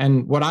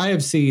 And what I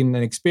have seen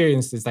and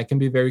experienced is that can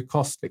be very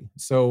costly.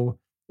 So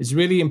it's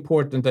really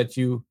important that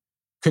you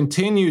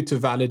continue to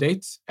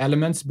validate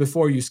elements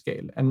before you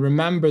scale. And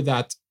remember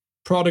that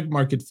product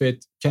market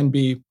fit can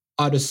be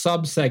at a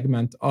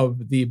sub-segment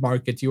of the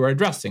market you are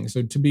addressing.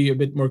 So to be a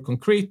bit more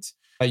concrete,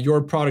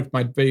 your product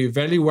might be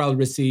very well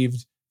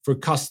received for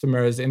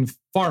customers in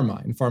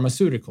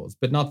pharmaceuticals,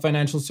 but not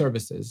financial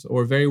services,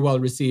 or very well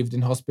received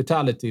in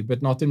hospitality,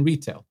 but not in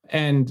retail.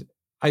 And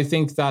I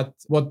think that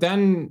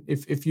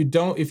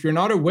if you're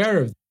not aware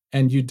of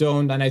and you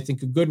don't. And I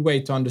think a good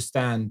way to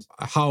understand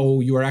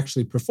how you are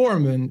actually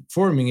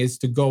performing is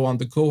to go on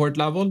the cohort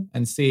level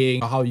and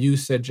seeing how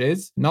usage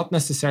is, not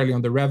necessarily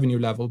on the revenue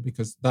level,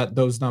 because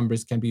those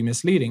numbers can be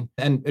misleading.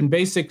 And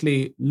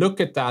basically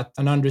look at that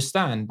and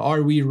understand,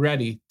 are we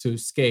ready to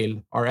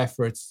scale our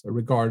efforts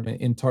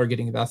in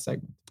targeting that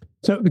segment?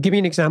 So give me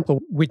an example.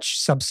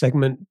 Which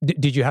subsegment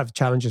did you have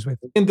challenges with?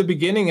 In the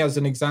beginning, as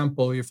an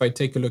example, if I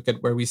take a look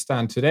at where we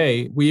stand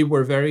today, we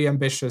were very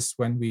ambitious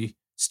when we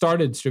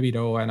started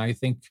Stravito. And I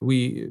think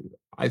we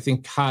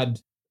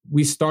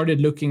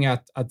started looking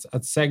at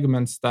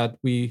segments that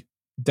we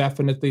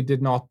definitely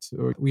did not,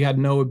 or we had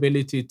no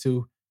ability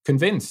to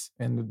convince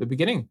in the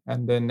beginning.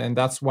 And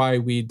that's why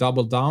we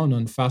doubled down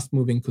on fast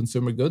moving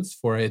consumer goods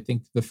for, I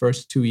think, the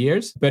first 2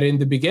 years. But in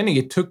the beginning,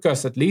 it took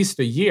us at least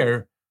a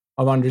year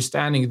of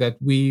understanding that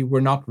we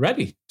were not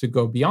ready to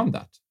go beyond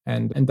that.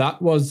 And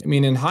that was,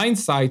 in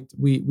hindsight,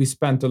 we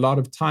spent a lot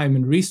of time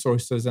and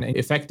resources and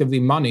effectively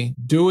money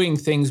doing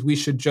things we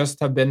should just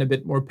have been a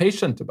bit more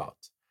patient about,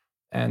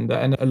 and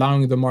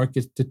allowing the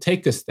market to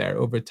take us there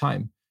over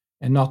time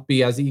and not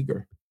be as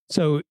eager.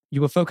 So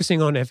you were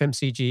focusing on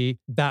FMCG,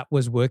 that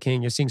was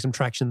working, you're seeing some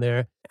traction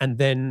there. And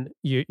then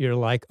you're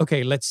like,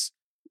 okay, let's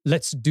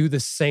do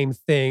the same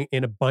thing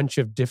in a bunch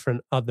of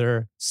different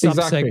other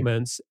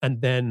subsegments,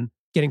 and then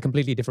getting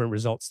completely different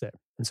results there.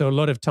 And so a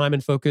lot of time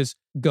and focus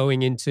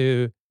going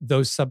into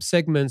those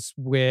subsegments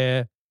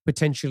where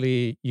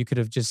potentially you could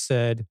have just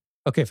said,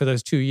 okay, for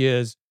those 2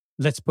 years,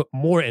 let's put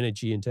more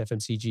energy into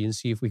FMCG and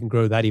see if we can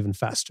grow that even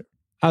faster.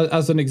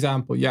 As an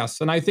example, yes.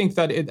 And I think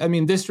that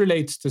this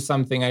relates to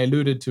something I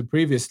alluded to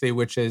previously,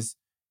 which is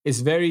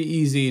it's very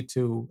easy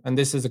to, and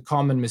this is a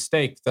common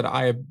mistake that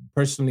I have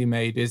personally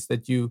made, is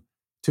that you,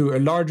 to a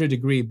larger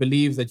degree,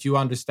 believe that you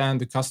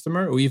understand the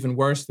customer, or even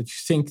worse, that you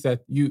think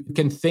that you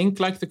can think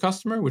like the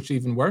customer, which is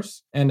even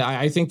worse. And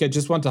I think I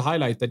just want to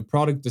highlight that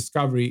product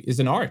discovery is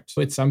an art.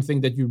 So it's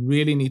something that you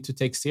really need to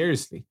take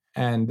seriously.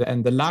 And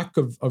the lack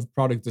of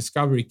product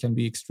discovery can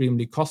be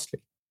extremely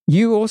costly.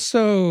 You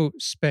also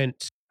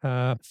spent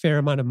a fair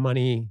amount of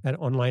money at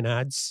online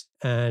ads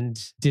and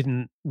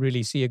didn't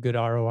really see a good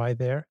ROI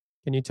there.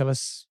 Can you tell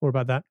us more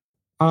about that?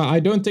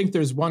 I don't think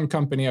there's one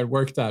company I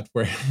worked at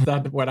where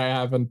I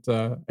haven't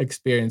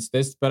experienced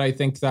this, but I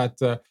think that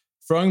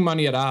throwing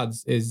money at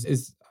ads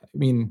is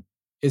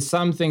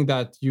something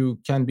that you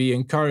can be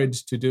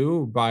encouraged to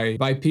do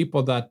by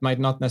people that might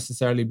not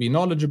necessarily be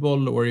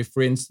knowledgeable, or if,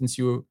 for instance,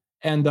 you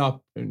end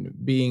up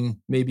being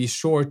maybe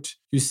short,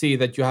 you see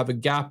that you have a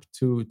gap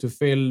to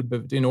fill,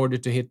 but in order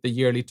to hit the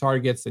yearly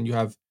targets, and you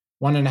have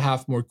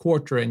 1.5 more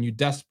quarter, and you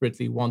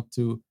desperately want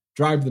to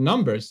drive the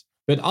numbers.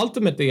 But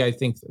ultimately, I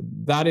think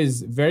that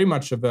is very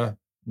much of a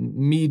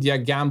media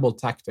gamble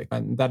tactic,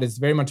 and that is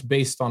very much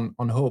based on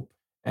hope.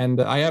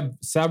 And I have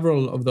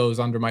several of those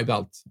under my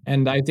belt.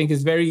 And I think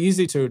it's very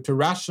easy to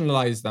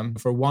rationalize them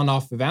for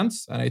one-off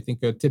events. And I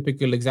think a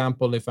typical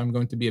example, if I'm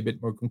going to be a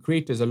bit more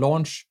concrete, is a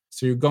launch.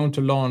 So you're going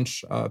to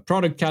launch a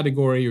product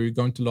category, or you're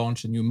going to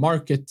launch a new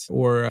market,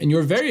 and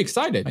you're very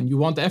excited and you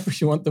want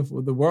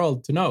the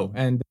world to know.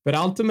 But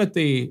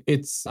ultimately,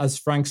 it's, as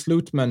Frank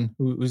Slootman,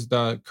 who's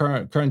the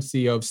current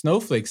CEO of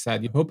Snowflake,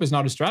 said, hope is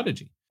not a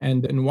strategy.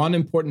 And one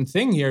important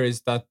thing here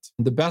is that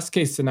the best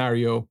case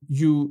scenario,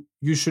 you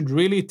should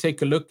really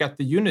take a look at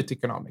the unit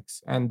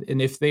economics. And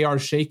if they are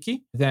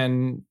shaky,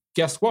 then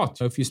guess what?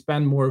 If you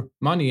spend more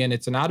money and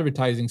it's an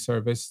advertising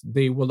service,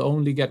 they will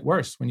only get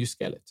worse when you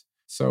scale it.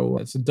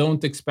 So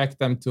don't expect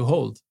them to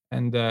hold.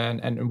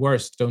 And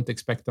worse, don't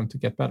expect them to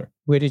get better.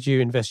 Where did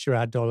you invest your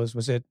ad dollars?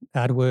 Was it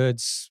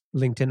AdWords,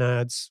 LinkedIn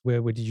ads? Where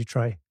did you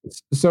try?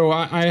 So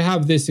I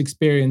have this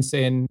experience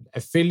in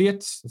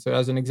affiliates. So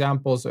as an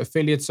example,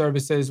 affiliate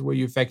services where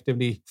you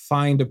effectively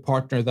find a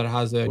partner that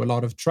has a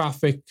lot of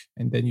traffic,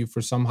 and then you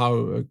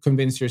somehow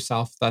convince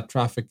yourself that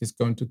traffic is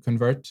going to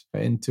convert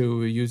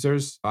into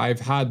users. I've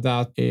had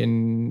that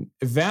in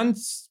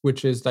events,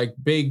 which is like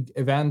big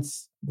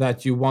events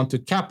that you want to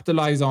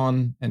capitalize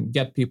on and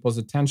get people's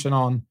attention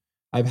on.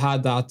 I've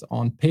had that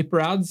on paper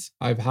ads.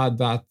 I've had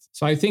that.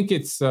 So I think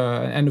it's,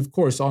 and of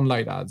course,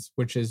 online ads,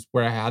 which is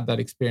where I had that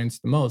experience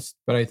the most.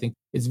 But I think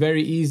it's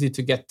very easy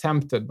to get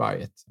tempted by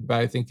it. But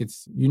I think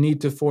you need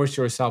to force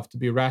yourself to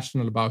be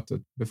rational about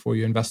it before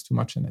you invest too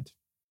much in it.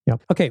 Yeah.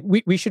 Okay,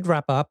 we should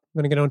wrap up. I'm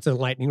going to get on to the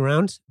lightning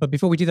round. But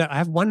before we do that, I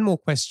have one more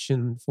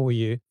question for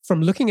you.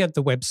 From looking at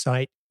the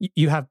website,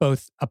 you have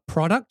both a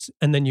product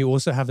and then you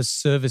also have a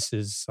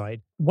services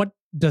side. What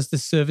does the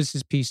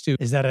services piece do?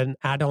 Is that an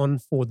add-on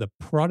for the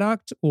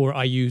product, or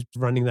are you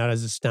running that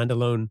as a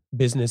standalone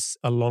business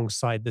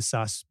alongside the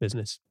SaaS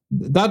business?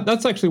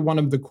 That's actually one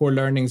of the core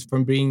learnings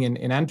from being in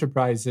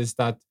enterprise, is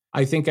that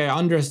I think I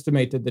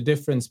underestimated the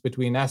difference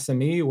between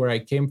SME, where I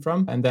came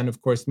from, and then,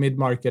 of course,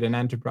 mid-market and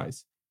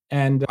enterprise.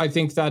 And I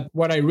think that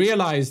what I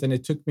realized, and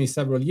it took me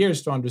several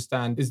years to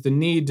understand, is the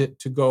need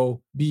to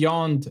go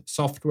beyond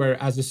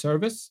software as a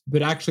service,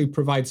 but actually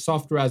provide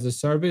software as a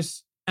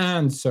service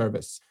and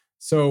service.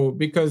 So,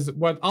 because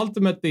what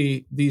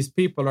ultimately these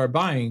people are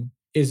buying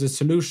is a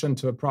solution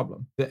to a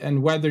problem.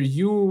 And whether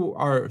you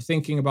are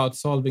thinking about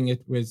solving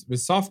it with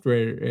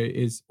software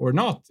is or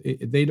not,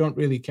 they don't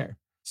really care.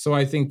 So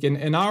I think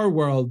in our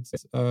world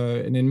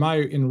and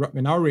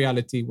in our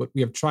reality, what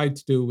we have tried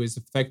to do is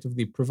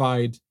effectively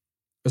provide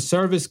a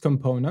service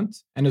component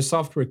and a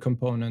software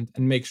component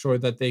and make sure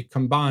that they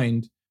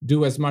combined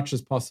do as much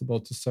as possible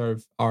to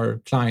serve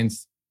our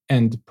clients'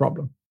 end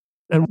problem.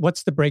 And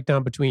what's the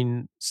breakdown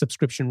between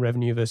subscription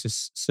revenue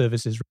versus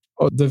services?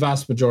 Oh, the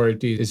vast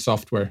majority is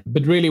software.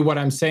 But really what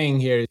I'm saying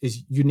here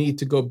is you need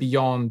to go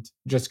beyond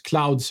just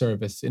cloud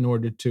service in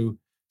order to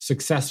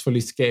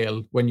successfully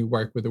scale when you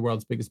work with the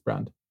world's biggest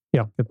brand.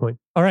 Yeah, good point.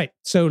 All right,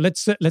 so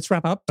let's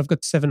wrap up. I've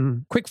got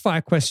 7 quick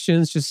fire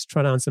questions. Just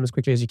try to answer them as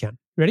quickly as you can.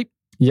 Ready?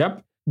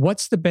 Yep.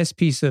 What's the best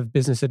piece of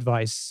business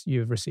advice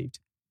you've received?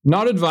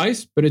 Not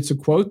advice, but it's a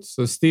quote.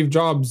 So Steve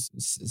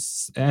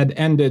Jobs had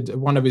ended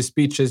one of his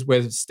speeches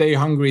with "Stay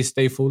hungry,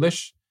 stay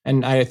foolish."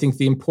 And I think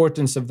the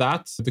importance of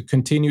that, the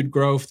continued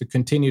growth, the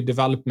continued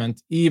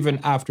development, even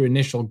after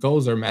initial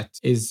goals are met,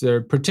 is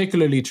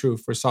particularly true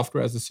for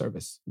software as a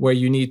service, where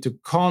you need to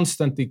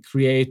constantly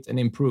create and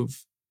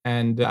improve.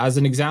 And as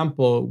an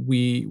example,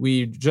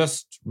 we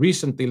just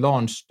recently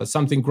launched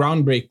something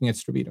groundbreaking at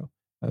Stravito,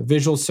 a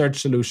visual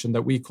search solution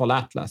that we call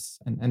Atlas.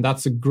 And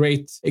that's a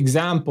great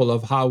example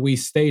of how we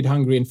stayed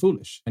hungry and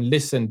foolish and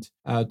listened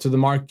to the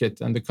market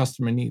and the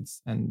customer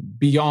needs and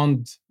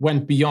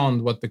went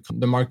beyond what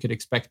the market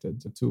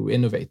expected to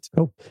innovate.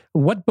 Cool.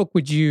 What book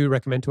would you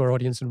recommend to our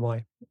audience and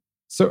why?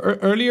 So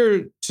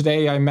earlier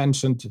today, I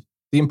mentioned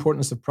the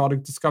importance of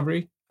product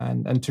discovery.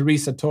 And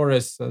Teresa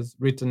Torres has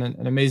written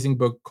an amazing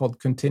book called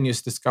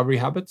Continuous Discovery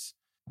Habits.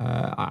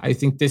 I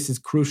think this is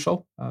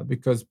crucial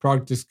because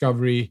product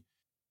discovery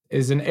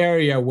is an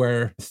area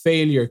where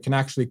failure can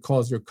actually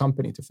cause your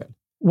company to fail.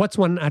 What's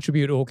one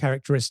attribute or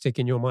characteristic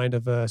in your mind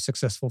of a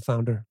successful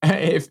founder?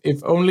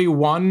 If only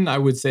one, I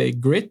would say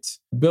grit.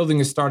 Building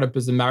a startup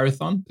is a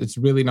marathon. It's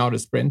really not a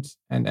sprint.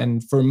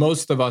 And for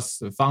most of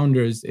us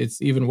founders,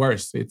 it's even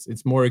worse.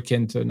 It's more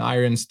akin to an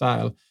Ironman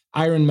style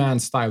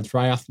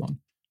triathlon.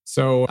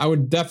 So I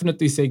would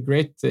definitely say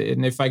grit.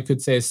 And if I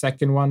could say a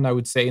second one, I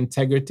would say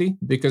integrity,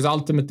 because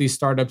ultimately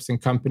startups and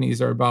companies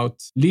are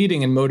about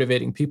leading and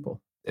motivating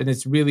people. And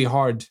it's really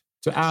hard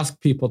to ask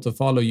people to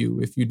follow you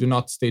if you do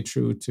not stay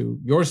true to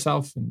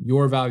yourself and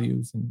your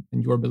values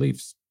and your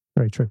beliefs.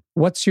 Very true.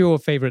 What's your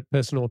favorite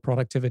personal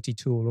productivity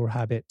tool or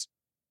habit?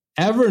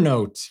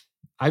 Evernote.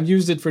 I've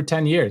used it for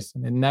 10 years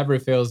and it never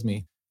fails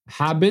me.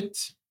 Habit,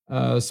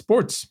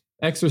 sports,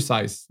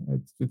 exercise.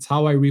 It's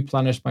how I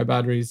replenish my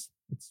batteries.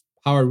 It's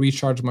how I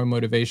recharge my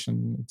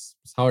motivation. It's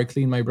how I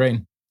clean my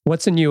brain.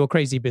 What's a new or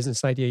crazy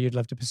business idea you'd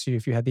love to pursue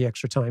if you had the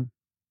extra time?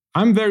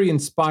 I'm very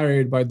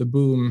inspired by the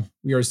boom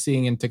we are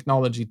seeing in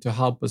technology to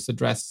help us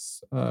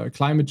address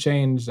climate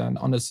change and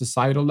on a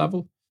societal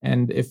level.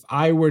 And if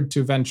I were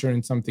to venture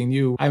in something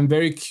new, I'm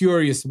very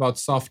curious about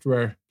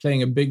software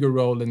playing a bigger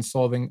role in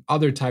solving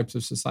other types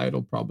of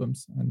societal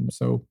problems. And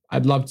so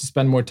I'd love to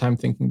spend more time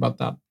thinking about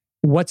that.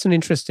 What's an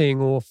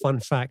interesting or fun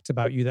fact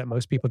about you that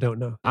most people don't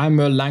know? I'm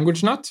a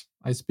language nut.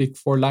 I speak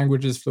 4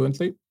 languages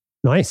fluently.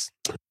 Nice.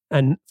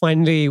 And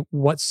finally,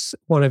 what's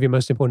one of your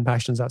most important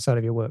passions outside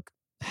of your work?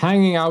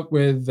 Hanging out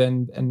with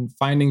and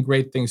finding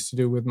great things to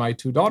do with my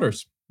 2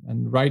 daughters.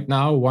 And right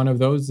now, one of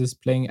those is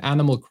playing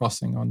Animal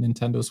Crossing on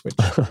Nintendo Switch.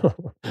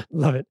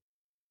 Love it.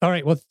 All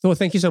right. Well, Thor,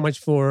 thank you so much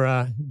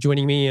for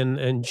joining me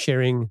and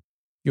sharing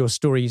your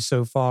story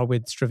so far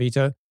with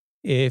Stravito.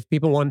 If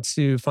people want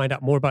to find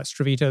out more about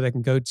Stravito, they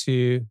can go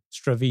to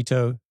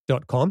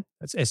stravito.com.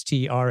 That's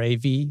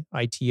stravito.com.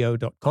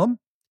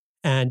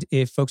 And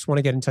if folks want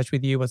to get in touch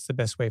with you, what's the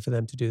best way for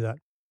them to do that?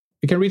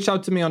 You can reach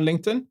out to me on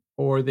LinkedIn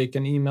or they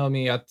can email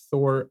me at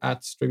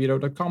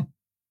thor@stravito.com.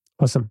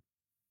 Awesome.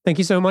 Thank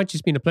you so much.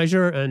 It's been a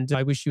pleasure. And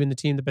I wish you and the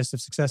team the best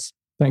of success.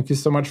 Thank you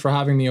so much for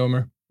having me,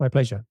 Omer. My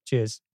pleasure. Cheers.